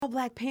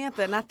Black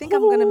Panther, and I think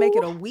I'm gonna make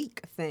it a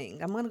week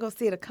thing. I'm gonna go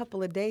see it a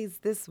couple of days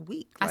this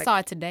week. I saw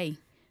it today.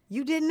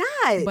 You did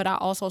not. But I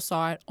also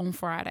saw it on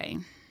Friday.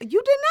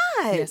 You did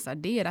not. Yes, I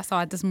did. I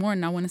saw it this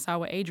morning. I went and saw it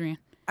with Adrian.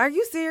 Are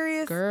you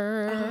serious?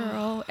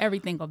 Girl,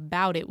 everything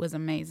about it was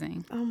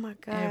amazing. Oh my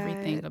God.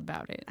 Everything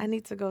about it. I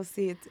need to go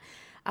see it.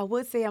 I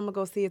would say I'm going to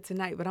go see it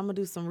tonight, but I'm going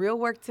to do some real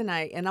work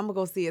tonight, and I'm going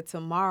to go see it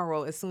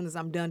tomorrow as soon as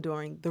I'm done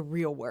doing the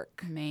real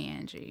work.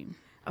 Man, G.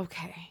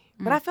 Okay.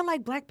 But I feel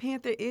like Black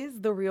Panther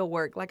is the real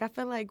work. Like, I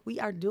feel like we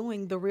are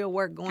doing the real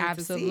work going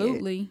to see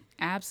it.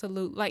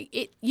 Absolutely. Like,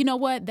 it. You know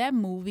what? That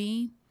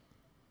movie,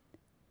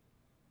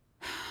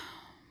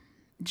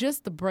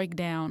 just the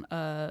breakdown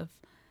of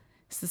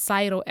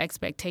societal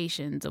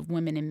expectations of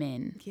women and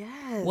men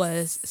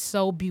was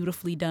so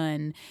beautifully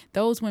done.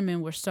 Those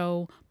women were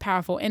so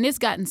powerful. And it's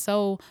gotten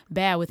so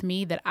bad with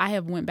me that I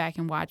have went back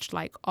and watched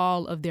like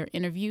all of their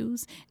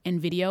interviews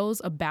and videos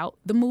about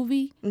the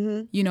movie.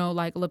 Mm-hmm. You know,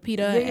 like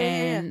Lupita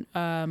and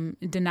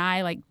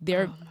Denai, like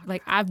they're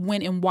like I've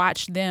went and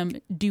watched them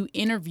do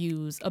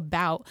interviews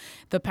about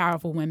the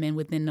powerful women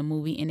within the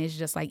movie, and it's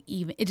just like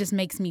it just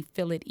makes me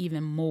feel it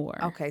even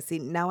more. Okay, see,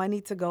 now I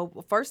need to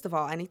go. First of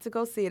all, I need to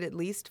go see it at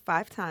least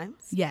 5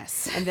 times.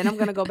 Yes. And then I'm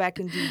going to go back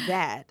and do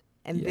that.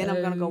 And then I'm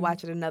going to go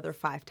watch it another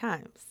 5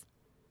 times.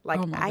 Like,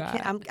 oh my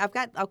God. I've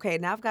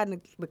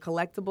gotten the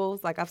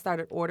collectibles. Like, I've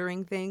started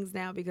ordering things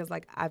now because,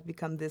 like, I've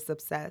become this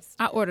obsessed.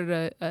 I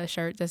ordered a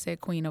shirt that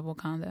said Queen of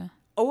Wakanda.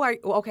 Oh,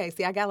 okay.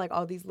 See, I got, like,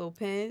 all these little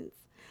pins.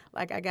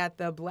 Like, I got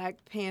the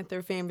Black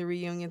Panther Family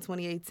Reunion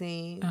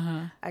 2018. Uh-huh.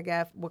 I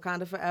got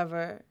Wakanda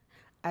Forever.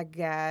 I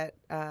got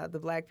the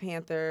Black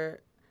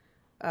Panther,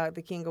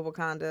 the King of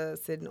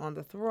Wakanda sitting on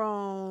the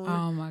throne.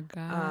 Oh my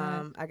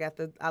God!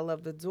 I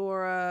love the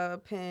Dora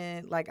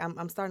pin. Like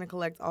I'm starting to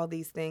collect all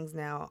these things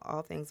now,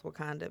 all things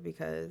Wakanda,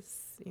 because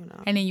you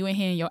know. And then you in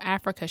here in your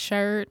Africa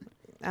shirt.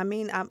 I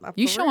mean,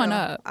 you showing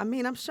up. I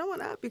mean, I'm showing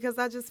up because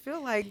I just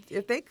feel like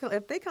if they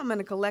come in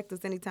to collect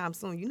us anytime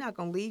soon, you're not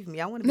gonna leave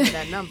me. I want to be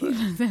that number.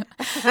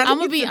 I'm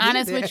gonna be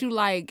honest with you,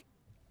 like.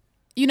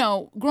 You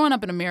know, growing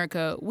up in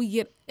America, we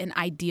get an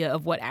idea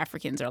of what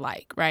Africans are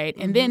like, right?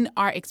 Mm-hmm. And then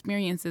our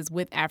experiences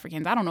with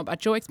Africans. I don't know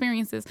about your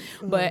experiences,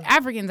 but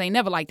Africans ain't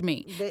never liked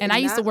me. And I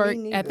used to work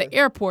at the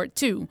airport,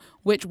 too,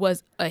 which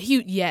was a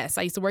huge, yes,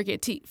 I used to work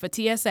for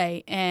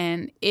TSA,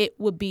 and it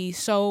would be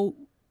so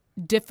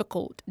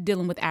difficult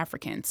dealing with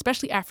Africans,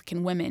 especially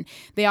African women.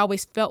 They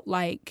always felt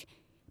like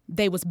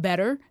they was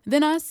better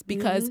than us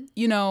because,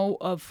 you know,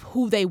 of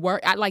who they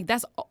were.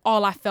 That's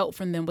all I felt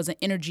from them was an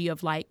energy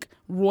of, like,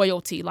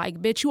 royalty.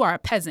 Like, bitch, you are a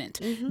peasant.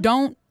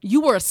 Mm-hmm.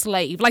 You were a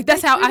slave. Like,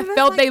 that's how I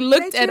felt they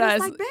looked at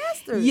us. Like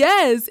bastards.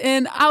 Yes.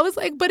 And I was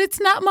like, but it's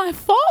not my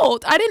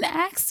fault. I didn't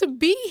ask to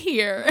be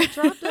here. You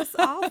dropped us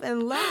off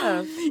and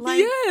left. Like,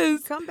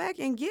 yes. Come back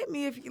and get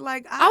me if you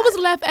like. I was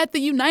left at the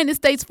United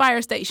States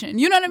Fire Station.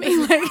 You know what I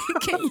mean? Like,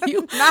 can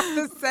you? Not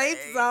the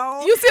safe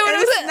zone. You see what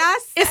I'm saying?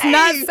 Not safe. It's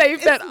not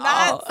safe at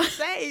all. It's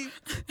not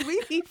safe.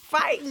 We be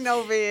fighting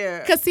over here.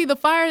 Because, see, the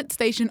fire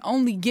station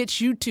only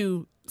gets you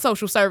to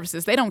social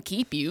services. They don't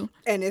keep you.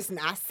 And it's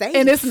not safe.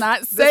 The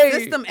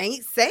system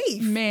ain't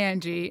safe. Man,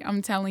 G,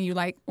 I'm telling you,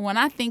 like, when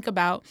I think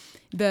about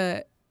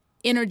the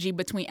energy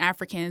between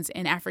Africans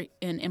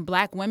and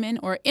Black women,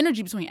 or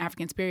energy between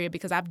Africans, period,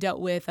 because I've dealt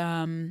with,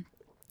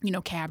 you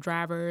know, cab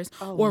drivers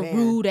or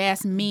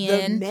rude-ass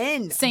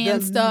men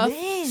saying stuff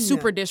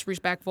super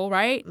disrespectful,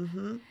 right?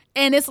 Mm-hmm.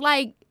 And it's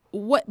like,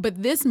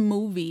 but this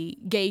movie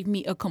gave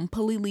me a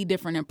completely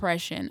different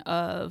impression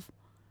of,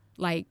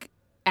 like,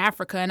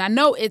 Africa. And I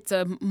know it's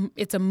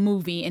a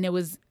movie, and it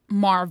was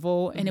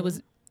Marvel, and it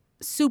was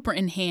super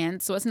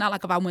enhanced. So it's not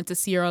like if I went to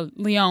Sierra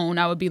Leone,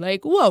 I would be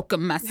like,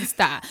 welcome, my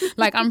sister.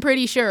 Like, I'm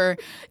pretty sure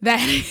that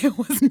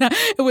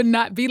it would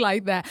not be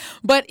like that.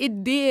 But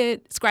it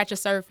did scratch a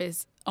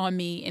surface on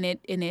me, and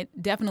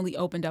it definitely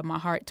opened up my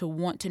heart to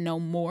want to know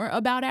more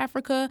about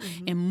Africa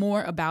and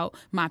more about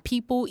my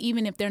people,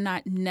 even if they're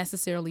not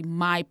necessarily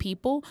my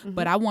people.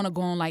 But I want to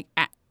go on, like,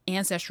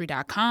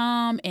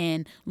 Ancestry.com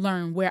and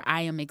learn where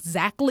I am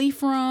exactly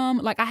from.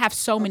 Like, I have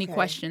so many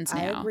questions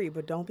now. I agree,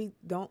 but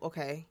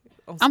okay.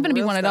 I'm gonna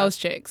be one of those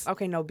chicks.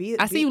 Okay, no,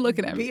 I see you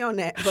looking at me. Be on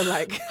that, but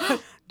like,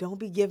 don't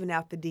be giving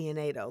out the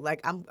DNA though.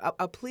 Like,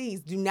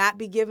 please do not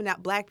be giving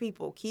out. Black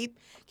people, keep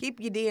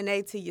your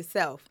DNA to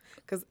yourself,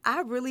 because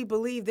I really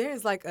believe there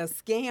is like a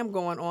scam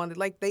going on.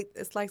 Like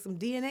it's like some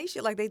DNA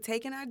shit. Like they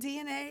taking our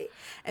DNA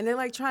and they're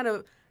like trying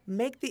to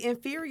make the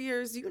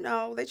inferiors, you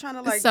know, they trying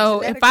to like.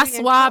 So if I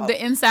swab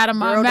the inside of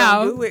my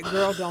mouth, don't do it,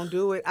 girl, don't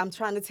do it. I'm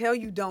trying to tell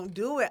you, don't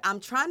do it. I'm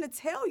trying to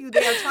tell you,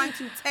 they are trying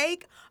to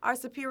take our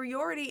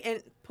superiority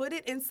and put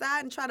it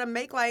inside and try to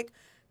make like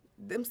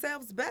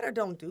themselves better.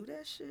 Don't do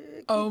that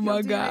shit. Oh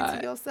my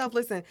God. To yourself.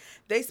 Listen,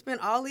 they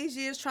spent all these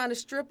years trying to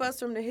strip us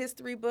from the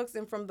history books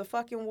and from the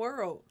fucking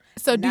world.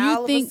 So do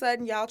now, you think all of a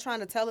sudden y'all trying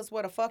to tell us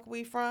where the fuck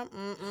we from?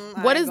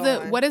 What is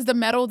the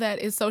metal that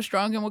is so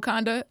strong in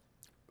Wakanda?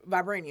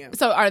 Vibranium.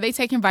 So are they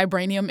taking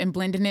vibranium and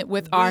blending it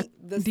with our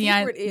The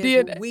DNA? secret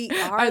is we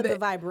are the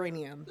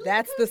vibranium.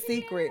 That's the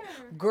secret.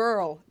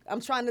 Girl, I'm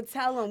trying to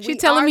tell them. She's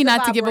telling me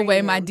not to give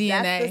away my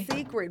DNA. That's the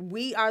secret.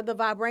 We are the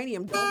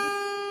vibranium.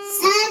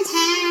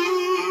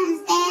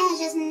 Sometimes there's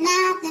just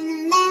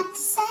nothing left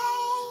to say.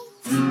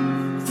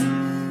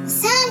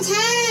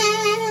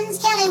 Sometimes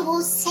Kelly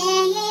will say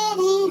it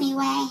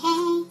anyway.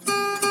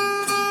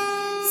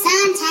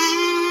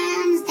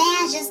 Sometimes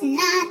there's just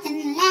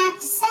nothing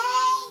left to say.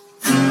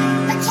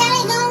 But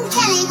Kelly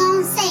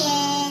gon' say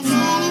it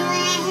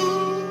anyway.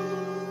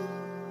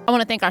 I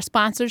want to thank our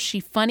sponsors, She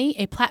Funny,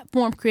 a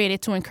platform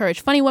created to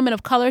encourage funny women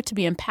of color to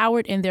be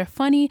empowered in their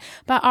funny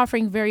by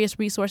offering various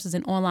resources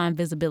and online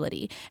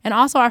visibility. And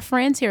also our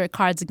friends here at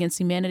Cards Against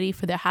Humanity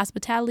for their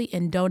hospitality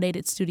and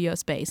donated studio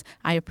space.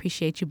 I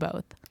appreciate you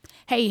both.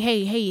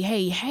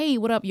 Hey,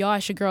 what up, y'all?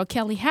 It's your girl,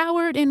 Kelly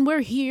Howard, and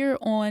we're here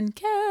on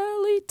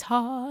Kelly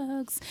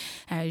Talks.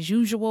 As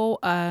usual,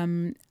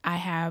 I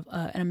have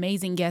an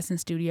amazing guest in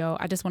studio.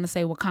 I just want to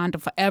say Wakanda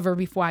forever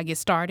before I get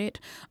started.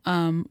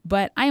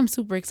 But I am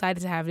super excited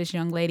to have this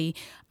young lady.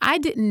 I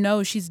didn't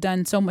know she's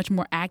done so much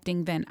more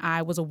acting than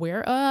I was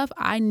aware of.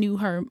 I knew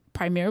her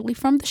primarily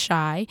from The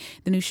Chi,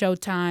 the new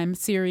Showtime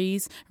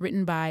series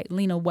written by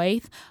Lena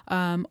Waithe.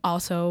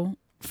 Also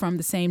from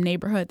the same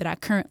neighborhood that I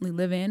currently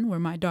live in, where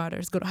my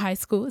daughters go to high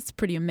school. It's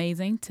pretty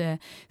amazing to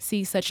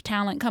see such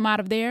talent come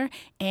out of there.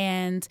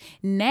 And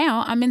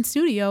now I'm in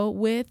studio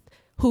with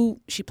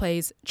who she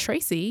plays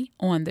Tracy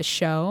on the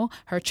show.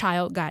 Her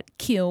child got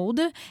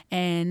killed,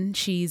 and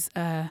she's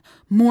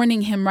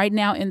mourning him right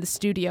now in the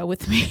studio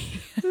with me.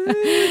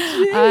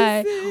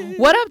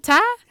 What up, Ty?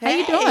 How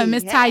you doing,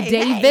 Miss Ty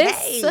Davis?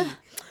 Hey.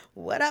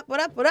 What up?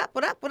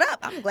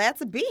 I'm glad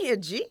to be here,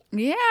 G.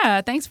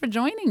 Yeah, thanks for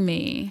joining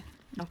me.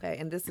 Okay,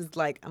 and this is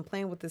like, I'm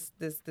playing with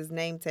this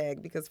name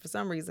tag because for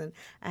some reason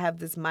I have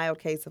this mild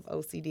case of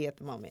OCD at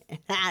the moment.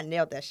 I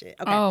nailed that shit.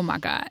 Okay. Oh, my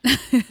God.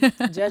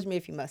 Judge me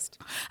if you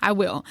must. I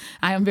will.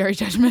 I am very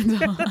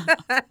judgmental.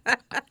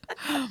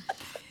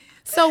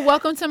 So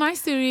welcome to my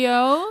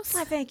studios.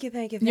 Well, thank you.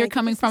 You're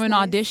coming from an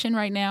audition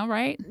right now,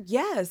 right?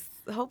 Yes.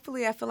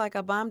 Hopefully I feel like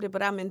I bombed it,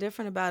 but I'm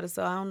indifferent about it,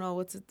 so I don't know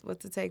what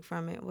to take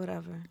from it,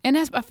 whatever. And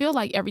I feel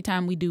like every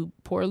time we do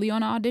poorly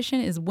on an audition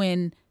is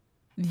when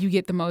you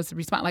get the most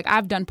response. Like,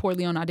 I've done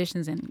poorly on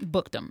auditions and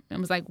booked them. And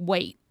was like,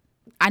 wait,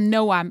 I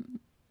know I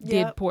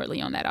did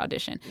poorly on that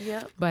audition.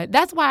 Yep. But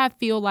that's why I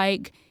feel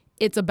like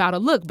it's about a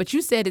look. But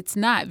you said it's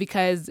not,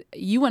 because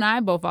you and I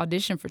both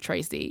auditioned for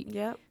Tracy.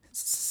 Yep.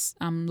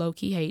 I'm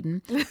low-key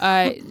hating.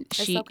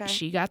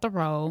 She got the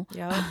role.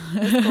 Yeah,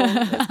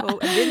 that's cool.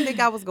 I didn't think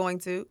I was going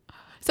to.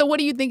 So what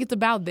do you think it's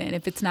about then,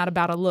 if it's not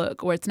about a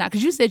look, or it's not?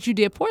 Because you said you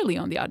did poorly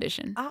on the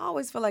audition. I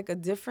always feel like a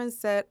different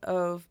set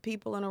of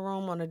people in a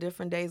room on a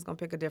different day is going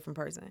to pick a different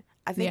person.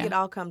 I think it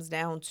all comes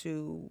down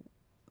to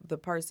the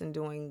person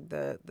doing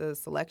the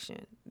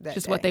selection that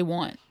Just day. what they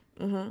want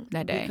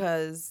that day.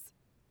 Because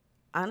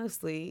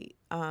honestly,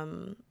 I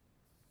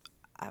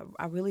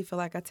really feel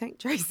like I tanked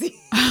Tracy.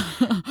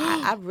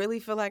 I really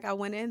feel like I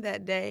went in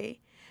that day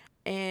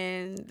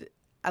and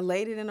I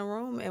laid it in a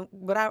room,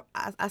 but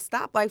I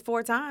stopped like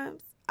 4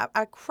 times.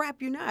 I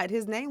crap you not.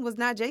 His name was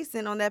not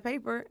Jason on that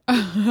paper.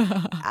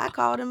 I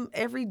called him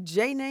every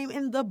J name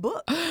in the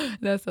book.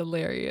 That's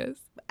hilarious.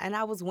 And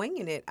I was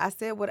winging it. I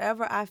said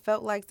whatever I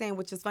felt like saying,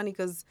 which is funny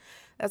because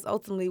that's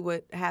ultimately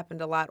what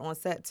happened a lot on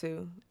set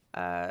too.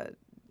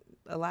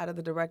 A lot of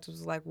the directors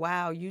was like,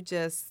 wow, you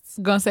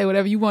just... Gonna say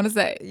whatever you want to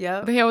say.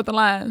 Yep. The hell with the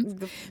lines.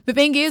 The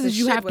thing is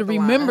you have to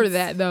remember lines.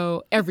 that,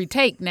 though, every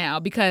take now,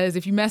 because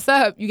if you mess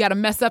up, you got to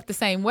mess up the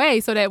same way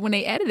so that when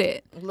they edit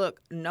it...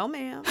 Look, no,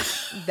 ma'am.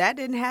 That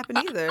didn't happen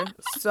either.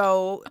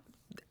 So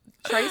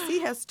Tracy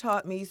has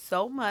taught me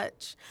so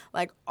much.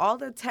 Like, all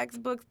the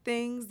textbook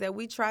things that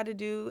we try to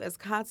do as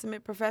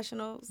consummate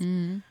professionals.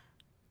 Mm-hmm.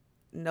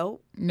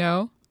 Nope.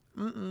 No?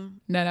 Mm-mm.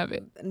 None of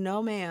it?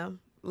 No, ma'am.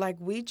 Like,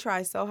 we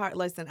try so hard.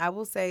 Listen, I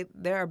will say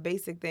there are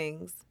basic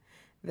things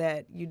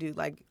that you do,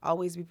 like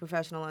always be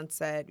professional on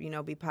set,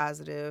 be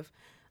positive,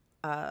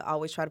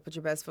 always try to put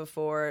your best foot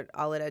forward,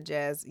 all of that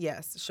jazz.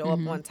 Yes, show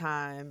up on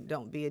time,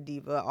 don't be a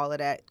diva, all of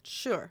that.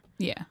 Sure.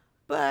 Yeah.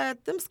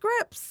 But them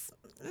scripts,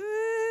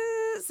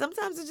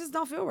 sometimes it just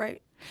don't feel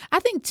right. I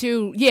think,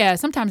 too,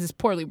 sometimes it's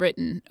poorly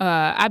written.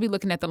 I be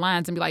looking at the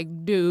lines and be like,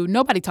 dude,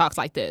 nobody talks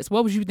like this.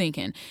 What was you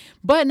thinking?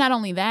 But not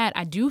only that,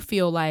 I do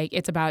feel like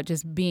it's about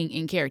just being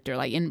in character.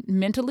 Like,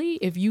 mentally,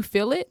 if you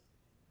feel it,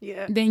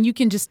 then you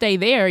can just stay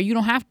there. You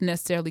don't have to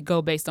necessarily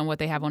go based on what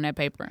they have on that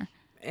paper.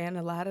 And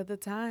a lot of the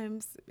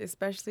times,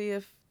 especially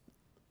if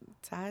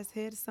Ty's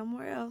head is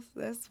somewhere else,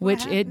 that's what Which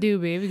happens. it do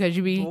be, because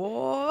you be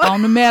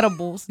on the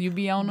medibles. You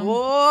be on them.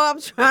 Boy,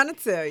 I'm trying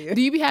to tell you.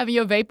 Do you be having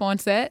your vape on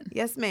set?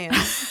 Yes, ma'am.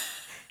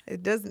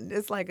 It doesn't.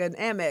 It's like an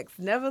Amex.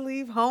 Never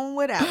leave home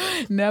without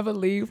it. Never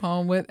leave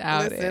home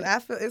without Listen, it. I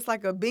feel it's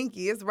like a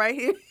binky. It's right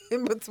here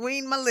in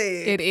between my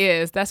legs. It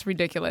is. That's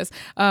ridiculous.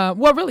 Well,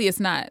 really, it's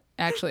not.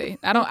 Actually,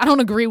 I don't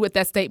agree with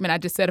that statement I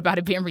just said about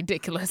it being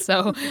ridiculous.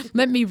 So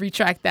let me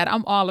retract that.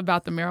 I'm all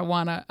about the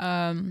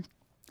marijuana.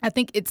 I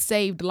think it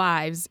saved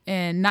lives,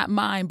 and not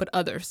mine, but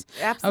others.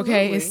 Absolutely.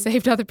 Okay, it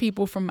saved other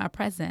people from my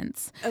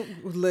presence.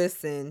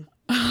 Listen,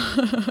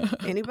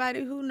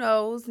 anybody who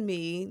knows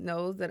me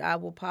knows that I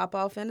will pop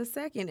off in a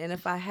second. And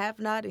if I have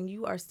not, and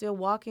you are still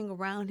walking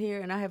around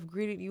here, and I have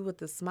greeted you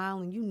with a smile,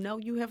 and you know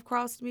you have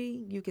crossed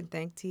me, you can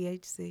thank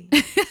THC.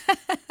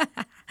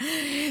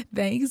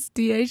 Thanks,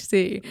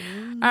 THC.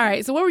 All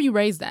right, so where were you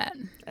raised at?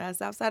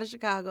 South side of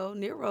Chicago,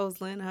 near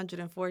Roseland,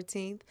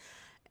 114th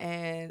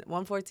and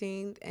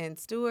 114th and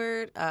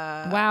Stewart.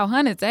 Wow,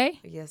 hundreds, eh?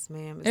 Yes,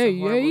 ma'am. It's Hey, a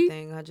horrible hey.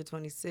 thing.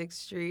 126th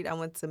Street. I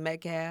went to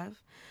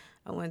Metcalf.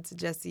 I went to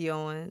Jesse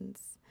Owens.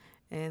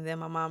 And then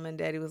my mom and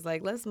daddy was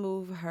like, let's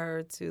move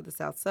her to the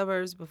south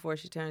suburbs before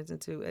she turns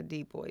into a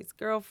D-boy's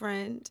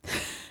girlfriend.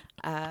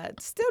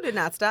 Still did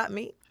not stop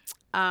me.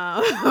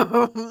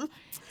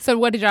 So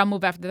what did y'all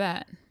move after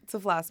that? To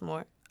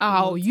Flossmoor.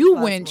 Oh, Moved to you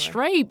went Flossmoor.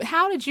 straight.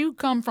 How did you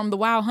come from the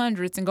Wild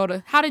Hundreds and go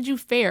to, how did you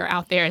fare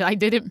out there? Like,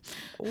 did it,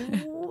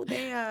 Ooh,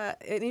 they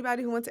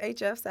anybody who went to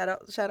HF,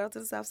 shout out to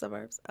the south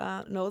suburbs,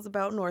 knows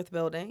about North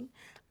Building.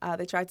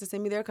 They tried to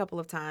send me there a couple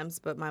of times,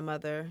 but my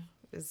mother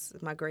is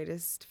my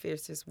greatest,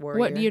 fiercest warrior.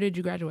 what year did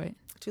you graduate?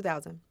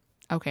 2000.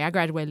 Okay, I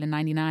graduated in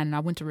 99 and I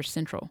went to Rich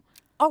Central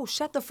Oh,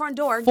 shut the front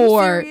door. Are you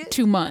for serious?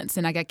 2 months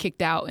and I got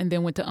kicked out, and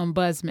then went to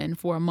Ombudsman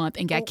for a month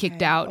and got kicked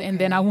Okay, out. And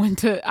then okay. I went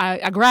to,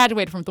 I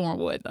graduated from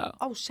Thornwood though.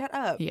 Oh, shut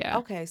up. Yeah.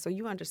 Okay, so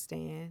you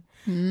understand.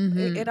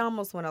 Mm-hmm. It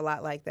almost went a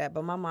lot like that,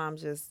 but my mom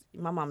is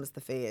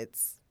the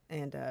feds,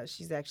 and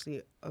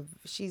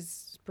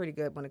she's pretty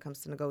good when it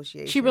comes to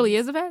negotiations. She really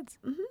is a vet?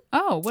 Mm-hmm.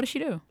 Oh, what does she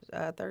do?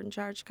 Third in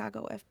charge,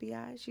 Chicago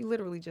FBI. She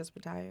literally just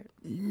retired.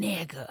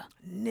 Nigga.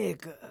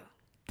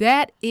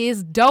 That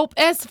is dope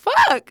as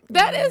fuck.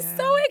 That is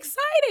so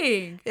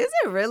exciting. Is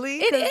it really?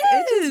 It 'Cause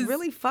It is. just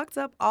really fucked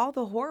up all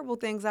the horrible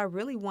things I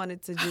really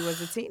wanted to do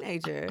as a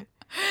teenager.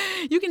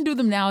 You can do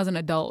them now as an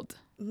adult.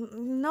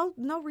 No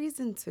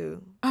reason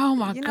to. Oh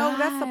my You God. know,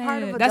 that's the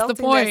part of adulting That's the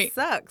point.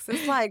 that sucks.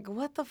 It's like,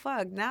 what the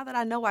fuck? Now that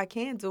I know I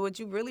can do it,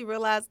 you really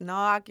realize, no,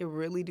 I can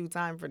really do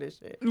time for this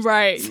shit.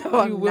 Right. So you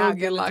I'm will not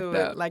get gonna locked do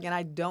up. it. Like, and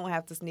I don't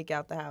have to sneak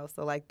out the house.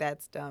 So like,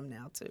 that's dumb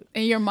now too.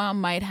 And your mom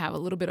might have a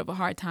little bit of a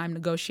hard time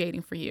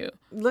negotiating for you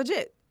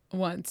Legit.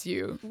 once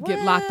you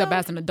get locked up Well-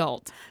 as an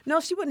adult. No,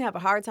 she wouldn't have a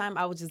hard time.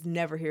 I would just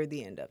never hear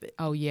the end of it.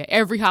 Oh yeah,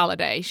 every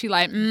holiday. She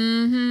like,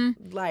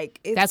 Like,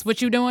 it's, that's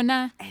what you doing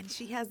now? and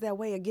she has that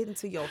way of getting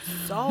to your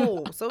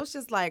soul. So it's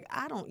just like,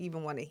 I don't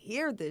even want to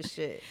hear this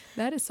shit.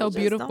 That is so Just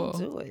beautiful. Don't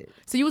do it.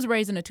 So you was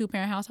raised in a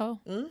 2-parent household?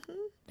 Mm-hmm.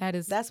 That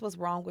is, That's what's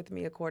wrong with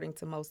me, according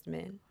to most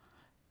men.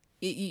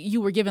 you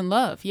were given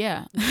love,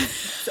 yeah.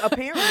 So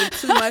apparently,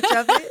 too much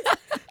of it.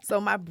 So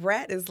my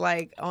brat is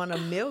like on a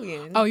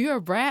million. Oh, you're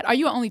a brat? Are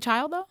you an only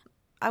child though?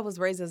 I was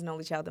raised as an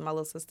only child, and my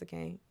little sister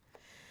came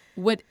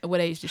What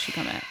age did she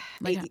come at?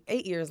 Like,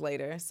 8 years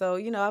later. So,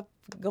 you know,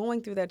 I'm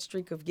going through that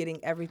streak of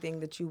getting everything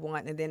that you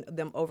want, and then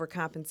them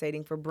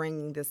overcompensating for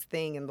bringing this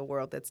thing in the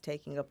world that's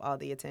taking up all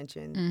the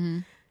attention. Mm-hmm.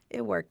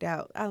 It worked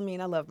out. I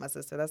mean, I love my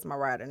sister. That's my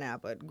rider now.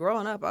 But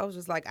growing up, I was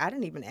just like, I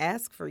didn't even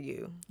ask for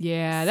you.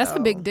 yeah, that's a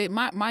So- big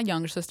my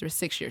younger sister is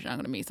 6 years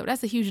younger than me. So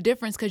that's a huge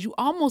difference because you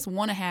almost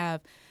want to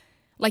have,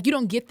 like, you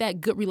don't get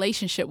that good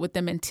relationship with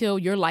them until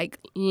you're like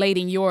late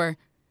in your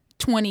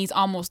 20s,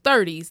 almost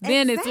 30s.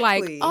 Then it's like,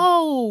 Exactly.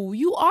 oh,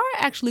 you are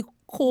actually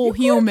cool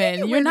human.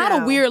 You're genuine not a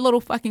now. weird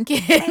little fucking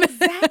kid.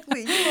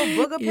 Exactly. You little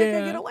booger picker,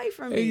 Yeah, get away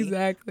from me.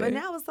 exactly. But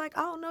now it's like,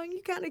 oh, no,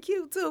 you kind of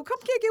cute, too. Come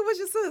kick it with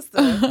your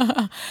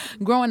sister.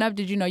 Growing up,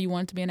 did you know you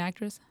wanted to be an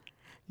actress?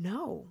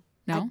 No,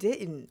 No? I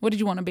didn't. What did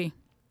you want to be?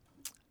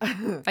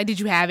 Like, did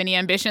you have any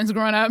ambitions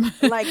growing up?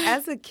 Like,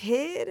 as a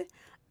kid,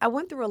 I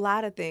went through a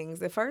lot of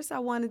things. At first, I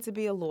wanted to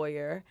be a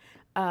lawyer.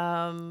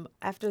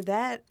 After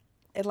that,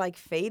 it like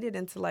faded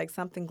into like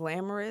something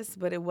glamorous,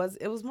 but it was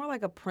more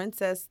like a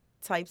princess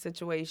type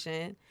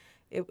situation.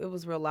 It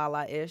was real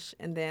la-la-ish.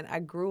 And then I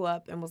grew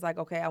up and was like,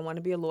 okay, I want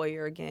to be a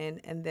lawyer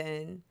again. And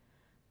then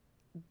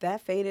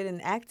that faded,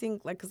 and acting,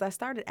 like, because I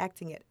started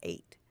acting at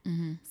 8.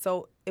 Mm-hmm.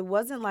 So it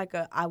wasn't like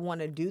I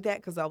want to do that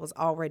because I was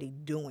already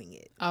doing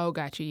it. Oh,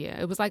 gotcha.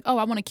 Yeah. It was like, oh,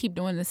 I want to keep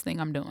doing this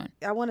thing I'm doing.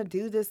 I want to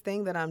do this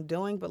thing that I'm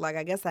doing, but like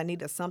I guess I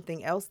need a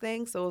something else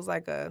thing. So it was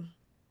like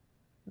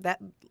that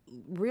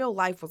real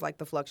life was like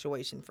the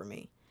fluctuation for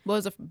me. What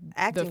was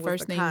Acting the was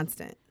first the thing?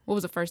 constant. What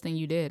was the first thing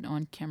you did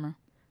on camera?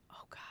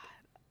 Oh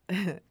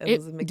God, it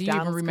was a McDonald's do you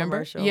even remember?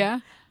 commercial. Yeah.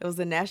 It was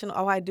a national.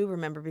 Oh, I do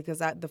remember because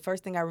the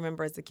first thing I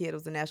remember as a kid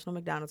was the national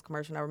McDonald's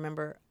commercial. And I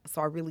remember,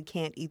 so I really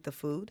can't eat the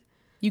food.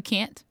 You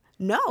can't?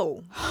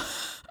 No.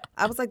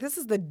 I was like, this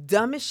is the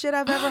dumbest shit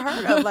I've ever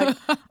heard of. Like,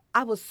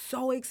 I was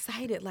so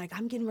excited. Like,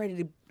 I'm getting ready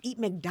to eat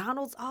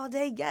McDonald's all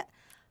day. Yeah.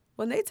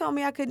 When they told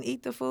me I couldn't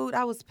eat the food,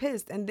 I was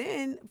pissed. And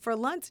then for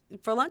lunch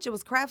it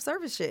was craft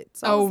service shit.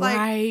 So I Oh, was like,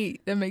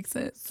 right. That makes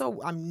sense.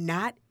 so I'm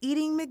not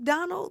eating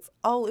McDonald's?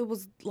 Oh, it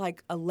was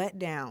like a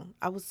letdown.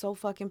 I was so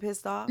fucking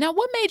pissed off. Now,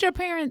 what made your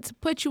parents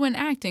put you in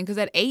acting? Because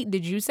at 8,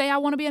 did you say I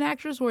want to be an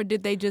actress, or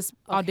did they just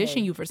audition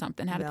Okay. you for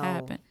something? How did that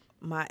happen?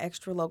 My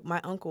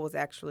uncle was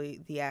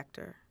actually the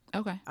actor.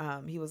 Okay.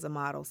 He was a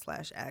model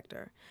 /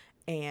 actor.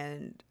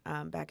 And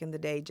back in the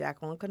day,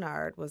 Jacqueline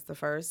Kennard was the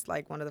first,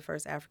 like one of the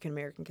first African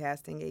American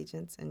casting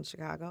agents in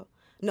Chicago.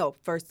 No,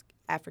 first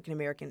African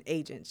American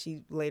agent.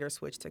 She later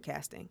switched to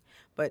casting.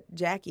 But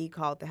Jackie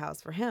called the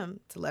house for him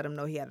to let him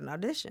know he had an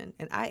audition.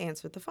 And I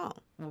answered the phone.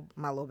 Well,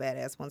 my little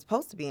badass wasn't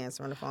supposed to be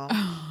answering the phone,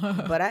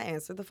 but I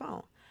answered the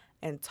phone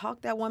and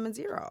talked that woman's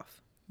ear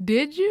off.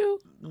 Did you?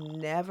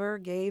 Never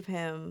gave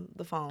him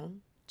the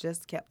phone,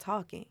 just kept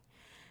talking.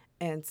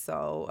 And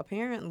so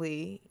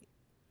apparently,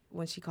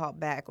 when she called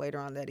back later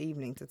on that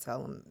evening to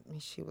tell him,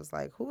 she was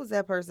like, who was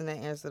that person that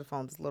answered the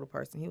phone, this little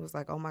person? He was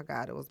like, oh, my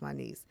God, it was my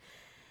niece.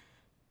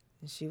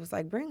 And she was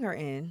like, bring her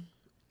in.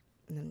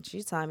 And then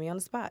she signed me on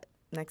the spot.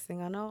 Next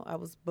thing I know, I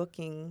was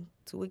booking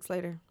 2 weeks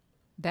later.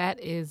 That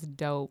is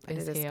dope I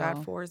as did a hell.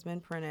 Scott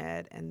Forsman print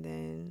ad, and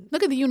then...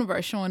 Look at the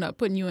universe showing up,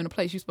 putting you in a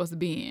place you're supposed to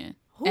be in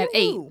Who at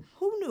 8. knew?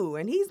 Who knew?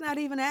 And he's not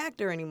even an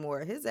actor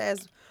anymore. His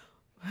ass...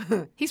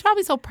 He's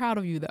probably so proud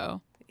of you,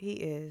 though. He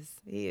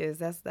is. He is.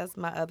 That's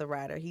my other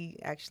rider. He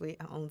actually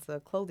owns a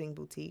clothing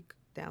boutique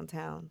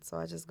downtown. So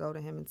I just go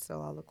to him and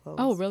sell all the clothes.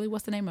 Oh, really?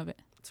 What's the name of it?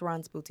 It's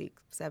Ron's Boutique,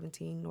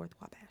 17 North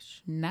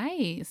Wabash.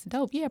 Nice.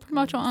 Dope. Yeah,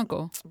 promote your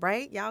uncle.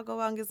 Right? Y'all go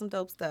out and get some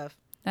dope stuff.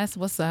 That's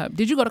what's up.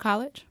 Did you go to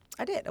college?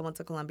 I did. I went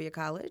to Columbia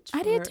College.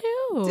 I did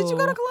too. Did you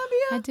go to Columbia?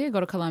 I did go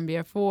to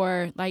Columbia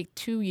for like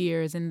 2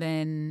 years and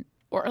then,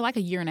 or like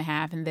a year and a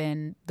half. And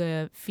then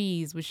the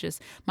fees was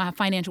just, my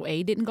financial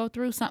aid didn't go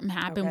through. Something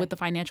happened with the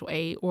financial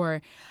aid,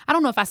 or I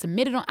don't know if I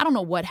submitted on, I don't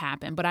know what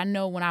happened, but I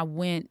know when I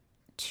went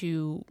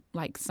to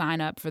like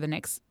sign up for the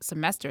next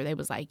semester, they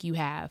was like, you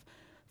have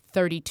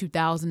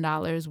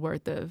 $32,000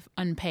 worth of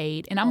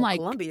unpaid. And I'm like,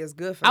 Columbia is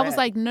good for I that. was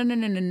like,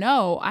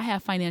 no. I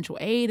have financial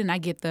aid and I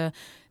get the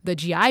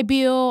GI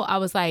Bill. I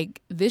was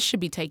like, this should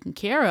be taken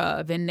care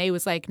of. And they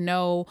was like,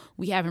 no,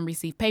 we haven't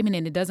received payment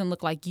and it doesn't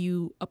look like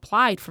you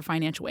applied for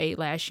financial aid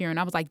last year. And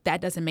I was like,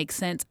 that doesn't make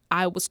sense.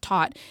 I was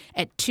taught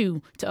at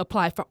 2 to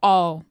apply for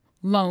all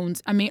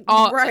loans. I mean,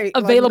 all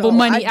available like,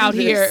 no, money I out do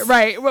here. this.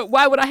 Right.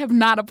 Why would I have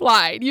not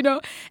applied, you know?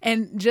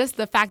 And just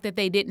the fact that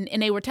they didn't,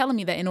 and they were telling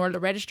me that in order to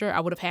register, I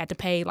would have had to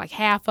pay like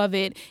half of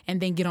it and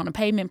then get on a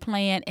payment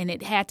plan. And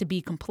it had to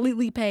be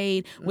completely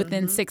paid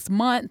within 6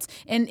 months.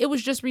 And it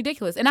was just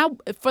ridiculous. And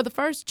for the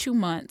first 2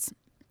 months,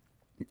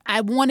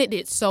 I wanted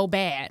it so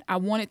bad. I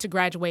wanted to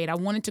graduate. I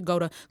wanted to go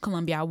to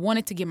Columbia. I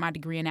wanted to get my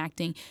degree in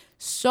acting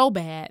so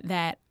bad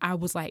that I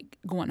was like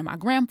going to my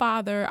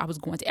grandfather. I was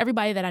going to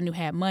everybody that I knew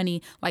had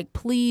money. Like,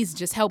 please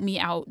just help me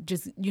out.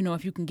 Just, you know,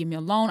 if you can give me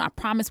a loan, I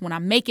promise when I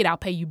make it, I'll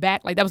pay you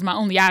back. Like, that was my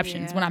only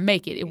option is when I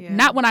make it.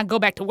 Not when I go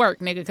back to work,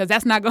 nigga, because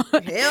that's not going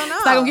to Hell no.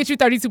 It's not going to get you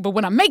 32. But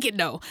when I make it,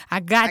 though,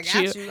 I got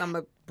you. I'm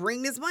going to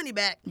bring this money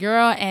back.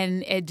 Girl,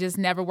 and it just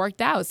never worked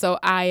out. So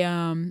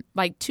I,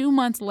 like 2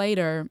 months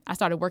later, I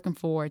started working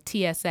for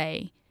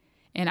TSA,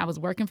 and I was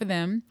working for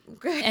them.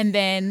 Okay. And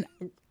then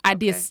I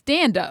did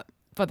stand-up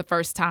for the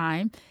first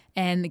time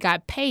and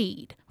got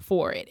paid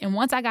for it. And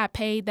once I got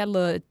paid that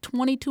little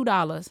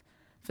 $22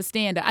 for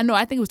stand-up,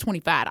 I think it was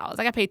 $25.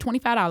 I got paid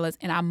 $25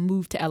 and I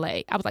moved to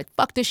LA. I was like,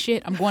 fuck this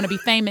shit. I'm going to be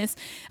famous.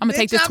 I'm going to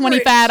take this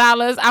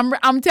 $25.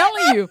 I'm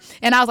telling you.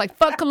 And I was like,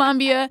 fuck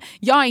Columbia.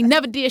 Y'all ain't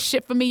never did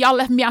shit for me. Y'all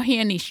left me out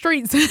here in these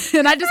streets.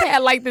 And I just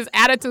had like this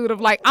attitude of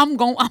like, I'm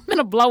going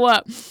to blow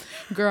up.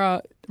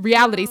 Girl,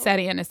 reality set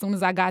in as soon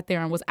as I got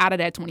there and was out of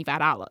that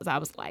 $25. I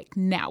was like,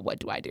 now what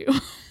do I do?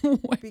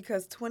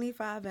 Because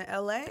 25 in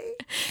LA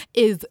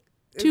is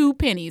 2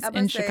 pennies I'm in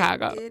gonna say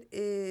Chicago. It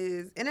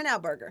is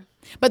In-N-Out Burger.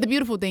 But the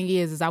beautiful thing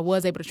is I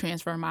was able to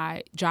transfer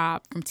my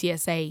job from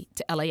TSA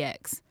to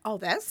LAX. Oh,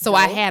 that's So dope.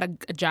 I had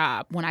a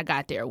job when I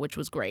got there, which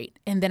was great.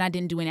 And then I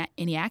didn't do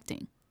any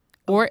acting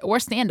or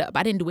stand up.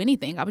 I didn't do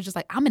anything. I was just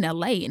like, I'm in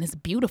LA and it's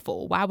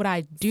beautiful. Why would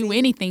I do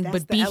anything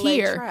That's but the be LA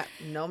here? Trap.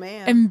 No,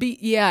 man. And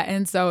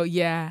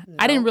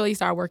I didn't really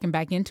start working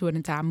back into it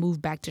until I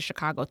moved back to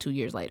Chicago 2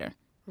 years later.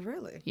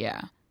 Really?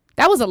 Yeah.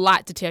 That was a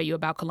lot to tell you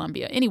about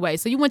Columbia. Anyway,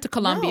 so you went to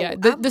Columbia.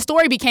 No, the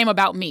story became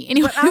about me.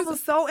 Anyway, But I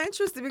was so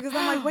interested because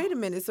I'm like, wait a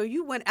minute. So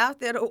you went out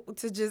there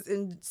to just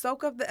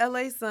soak up the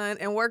LA sun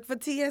and work for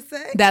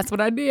TSA? that's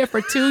what I did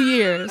for 2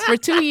 years. For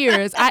 2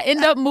 years, I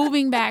ended up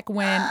moving back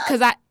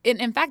because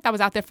in fact, I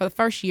was out there for the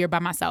first year by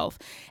myself,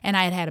 and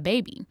I had a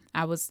baby.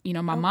 I was,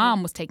 my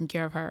mom was taking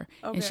care of her,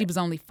 and she was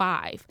only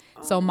 5.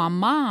 So my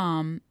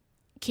mom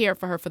cared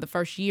for her for the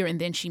first year, and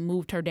then she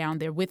moved her down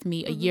there with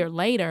me a year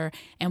later,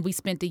 and we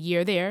spent a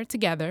year there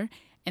together.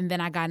 And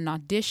then I got an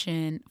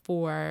audition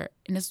for,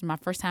 and this was my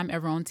first time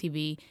ever on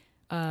TV,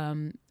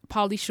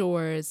 Pauly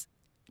Shore's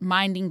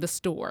Minding the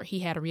Store. He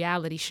had a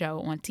reality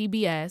show on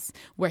TBS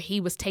where he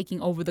was taking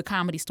over the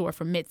Comedy Store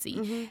for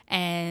Mitzi.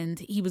 And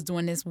he was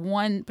doing this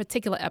one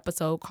particular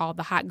episode called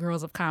The Hot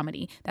Girls of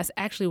Comedy. That's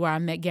actually where I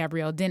met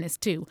Gabrielle Dennis,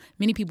 too.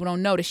 Many people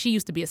don't know that she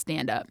used to be a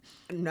stand-up.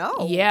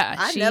 No. Yeah.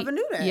 I never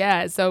knew that.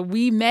 Yeah. So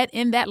we met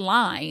in that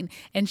line,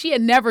 and she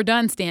had never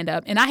done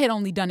stand-up, and I had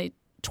only done it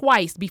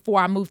twice before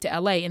I moved to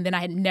LA, and then I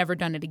had never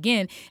done it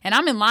again. And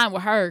I'm in line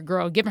with her,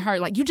 girl, giving her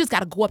like, you just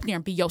gotta go up there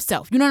and be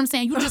yourself. You know what I'm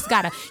saying? You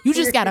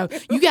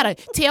gotta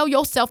tell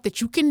yourself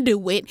that you can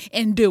do it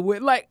and do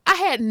it. Like, I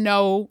had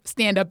no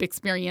stand-up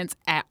experience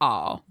at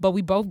all, but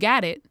we both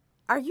got it.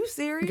 Are you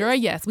serious? Girl,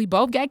 yes, we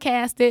both got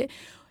casted.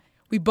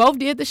 We both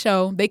did the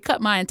show. They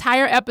cut my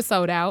entire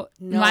episode out,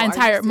 No, my are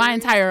you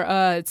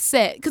entire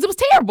set, because it was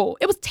terrible.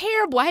 It was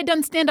terrible. I had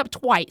done stand-up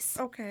twice.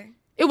 Okay.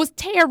 It was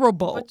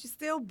terrible. But you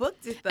still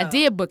booked it, though. I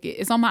did book it.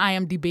 It's on my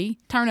IMDb.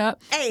 Turn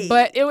up. Hey.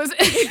 But it was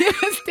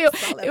still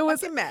That's all that it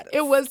was fucking matters.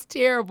 it was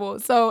terrible.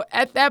 So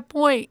at that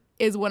point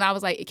is when I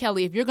was like,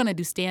 Kelly, if you're gonna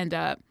do stand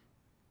up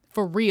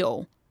for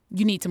real,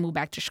 you need to move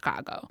back to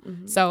Chicago.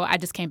 Mm-hmm. So I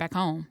just came back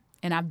home,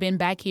 and I've been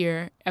back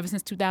here ever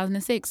since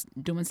 2006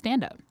 doing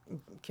stand up.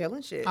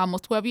 Killing shit.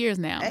 Almost 12 years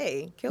now.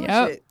 Hey, killing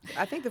Yep. shit.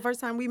 I think the first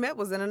time we met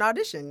was in an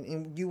audition,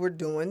 and you were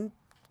doing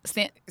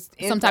Some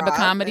type of improv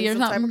comedy or and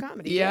something. Some type of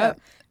comedy. Yep.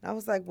 Yeah. And I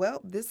was like, well,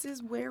 this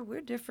is where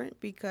we're different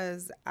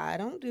because I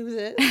don't do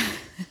this.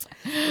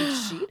 And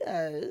she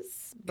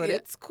does, but Yeah.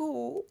 it's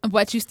cool.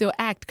 But you still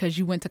act because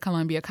you went to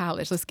Columbia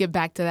College. Let's get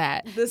back to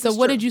that. This So is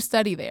what true. did you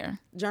study there?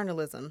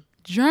 Journalism.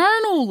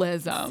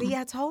 Journalism. See,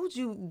 I told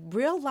you,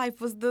 real life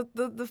was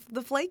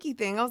the flaky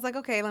thing. I was like,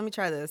 okay, let me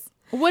try this.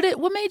 What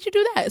made you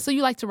do that? So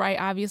you like to write,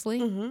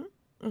 obviously.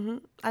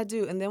 I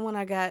do. And then when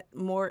I got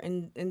more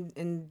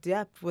in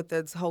depth with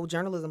this whole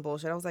journalism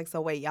bullshit, I was like, so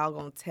wait, y'all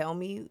gonna tell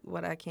me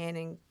what I can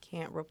and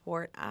can't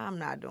report? I'm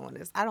not doing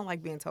this. I don't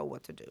like being told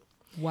what to do.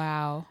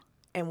 Wow.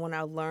 And when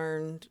I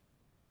learned,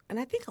 and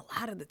I think a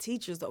lot of the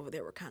teachers over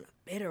there were kind of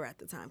bitter at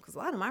the time because a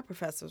lot of my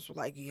professors were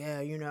like, yeah,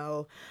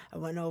 I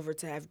went over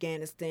to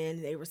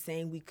Afghanistan. They were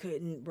saying we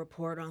couldn't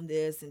report on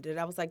this. And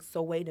I was like,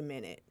 so wait a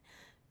minute.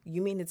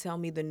 You mean to tell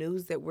me the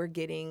news that we're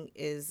getting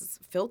is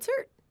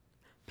filtered?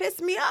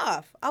 Pissed me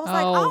off. I was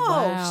like,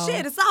 wow.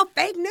 shit, it's all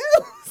fake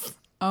news.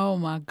 Oh,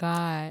 my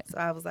God. So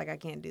I was like, I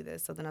can't do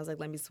this. So then I was like,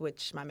 let me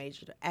switch my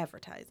major to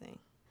advertising.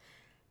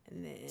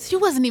 And then, So you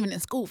wasn't even in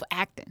school for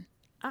acting.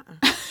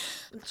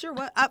 sure,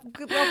 what?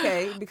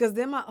 Okay, because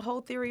then my whole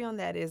theory on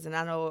that is, and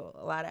I know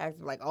a lot of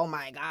actors are like, oh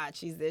my God,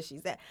 she's this,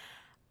 she's that.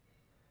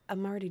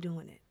 I'm already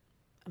doing it.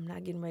 I'm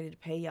not getting ready to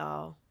pay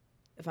y'all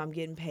if I'm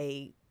getting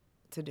paid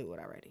to do it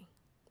already.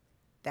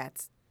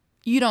 That's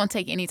You don't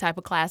take any type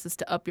of classes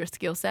to up your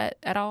skill set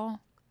at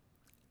all?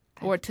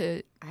 Or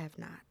to, I have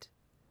not.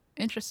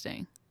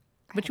 interesting.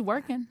 But you're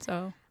working,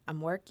 so.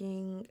 I'm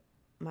working.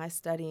 My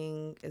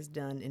studying is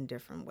done in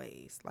different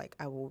ways. Like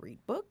I will read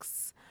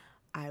books.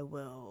 I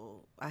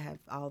have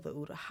all the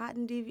Uta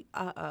Hagen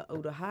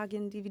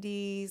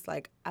DVDs.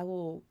 Like I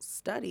will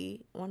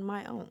study on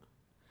my own.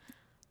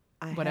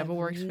 Whatever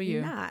works for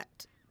you. Not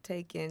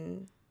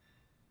taken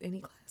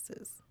any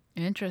classes.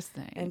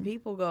 Interesting. And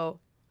people go,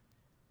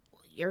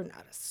 well, you're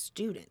not a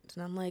student.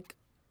 And I'm like,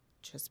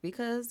 just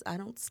because I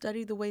don't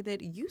study the way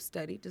that you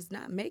study does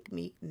not make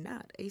me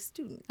not a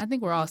student. I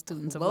think we're all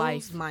students of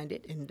life.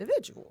 Closed-minded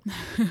individual.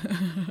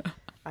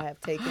 I have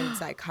taken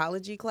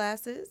psychology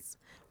classes,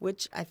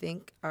 which I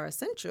think are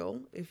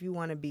essential if you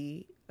want to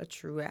be a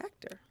true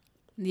actor.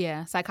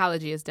 Yeah,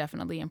 psychology is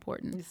definitely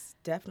important. It's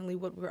definitely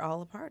what we're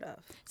all a part of.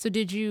 So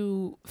did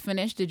you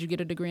finish? Did you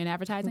get a degree in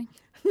advertising?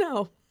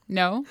 No.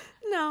 No?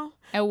 No.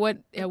 At what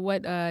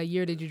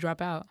year did you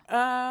drop out?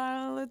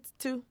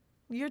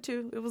 Year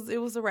two. It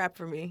was a wrap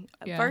for me.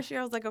 Yeah. First year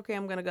I was like, okay,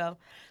 I'm gonna go.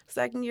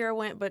 Second year I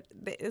went, but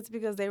it's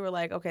because they were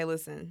like, okay,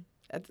 listen,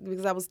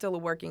 because I was still a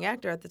working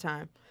actor at the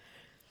time.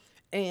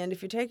 And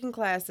if you're taking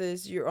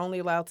classes, you're only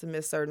allowed to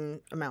miss certain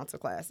amounts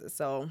of classes.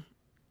 So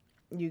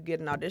you get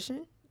an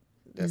audition,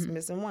 that's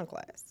missing one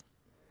class.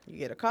 You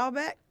get a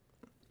callback,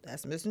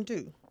 that's missing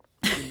two.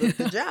 You book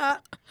the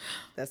job,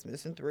 that's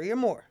missing three or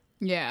more.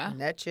 Yeah.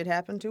 And that shit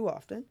happened too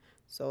often.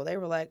 So they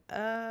were like,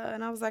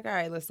 and I was like, all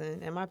right,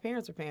 listen. And my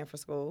parents were paying for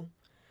school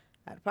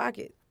out of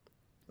pocket.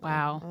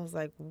 Wow. I was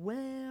like,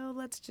 well,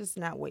 let's just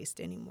not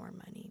waste any more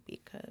money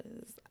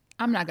because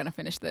I'm not going to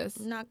finish this.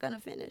 I'm not going to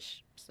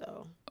finish.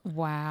 So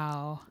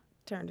Wow.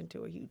 turned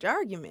into a huge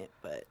argument.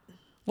 But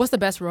What's the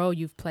best role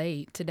you've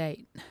played to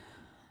date?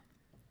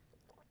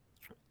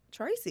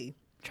 Tracy,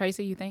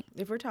 You think?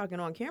 if we're talking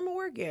on camera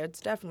work, yeah,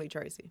 it's definitely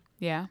Tracy.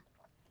 Yeah.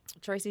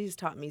 Tracy's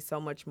taught me so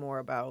much more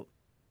about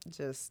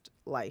just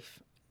life,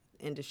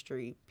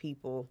 industry,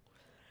 people.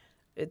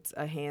 It's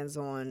a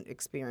hands-on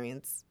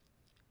experience.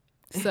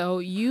 So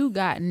you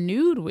got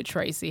nude with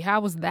Tracy. How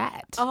was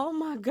that? Oh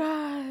my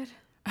God.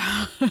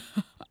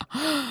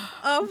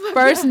 Oh my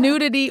First God.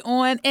 nudity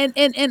on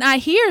and I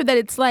hear that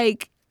it's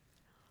like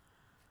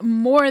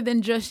more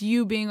than just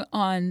you being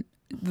on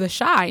the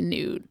shy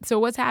nude. So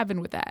what's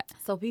happened with that?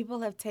 So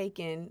people have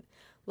taken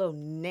little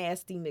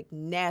nasty,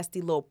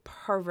 McNasty little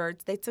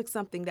perverts. They took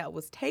something that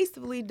was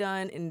tastefully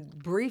done in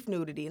brief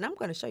nudity, and I'm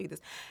going to show you this.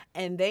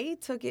 And they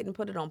took it and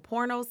put it on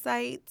porno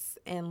sites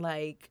and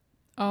like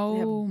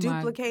Oh, have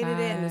duplicated my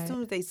God. it. And as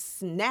soon as they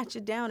snatch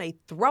it down, they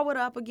throw it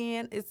up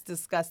again. It's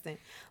disgusting.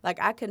 Like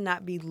I could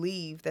not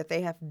believe that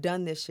they have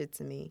done this shit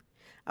to me.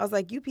 I was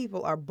like, you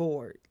people are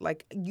bored.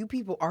 Like, you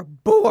people are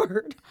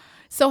bored.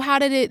 So how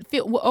did it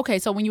feel? Well, okay,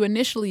 so when you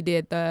initially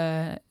did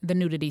the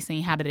nudity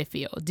scene, how did it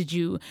feel? Did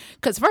you?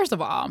 Because first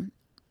of all,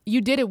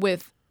 you did it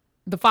with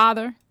the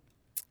father.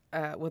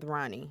 With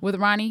Ronnie. With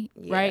Ronnie,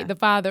 Yeah. right? The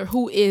father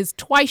who is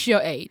twice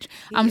your age.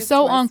 I'm is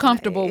so twice my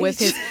uncomfortable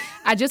with age. his.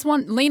 I just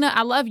want, Lena,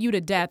 I love you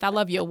to death. I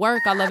love your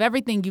work. I love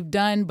everything you've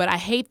done, but I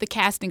hate the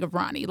casting of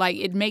Ronnie. Like,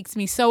 it makes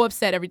me so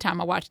upset every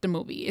time I watch the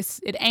movie.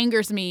 It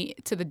angers me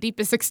to the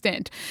deepest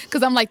extent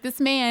because I'm like,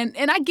 this man,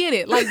 and I get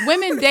it. Like,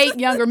 women date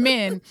younger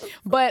men,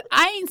 but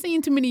I ain't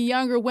seen too many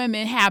younger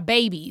women have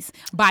babies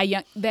by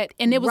young,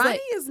 and it was Ronnie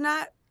like, is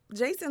not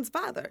Jason's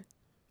father.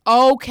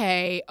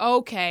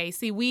 okay.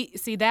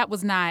 See, that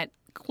was not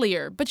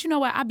clear. But you know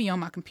what? I be on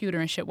my computer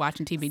and shit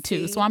watching TV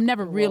too, so I'm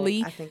never Well,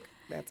 really. I think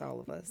that's all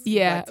of us.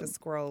 Yeah. Like to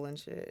scroll and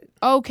shit.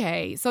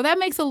 Okay, so that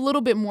makes a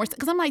little bit more sense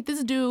because I'm like,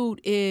 this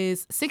dude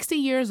is 60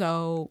 years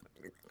old.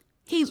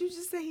 Did you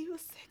just say he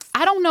was 6?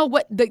 I don't know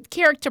what the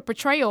character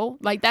portrayal,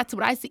 like that's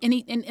what I see,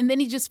 and then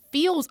he just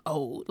feels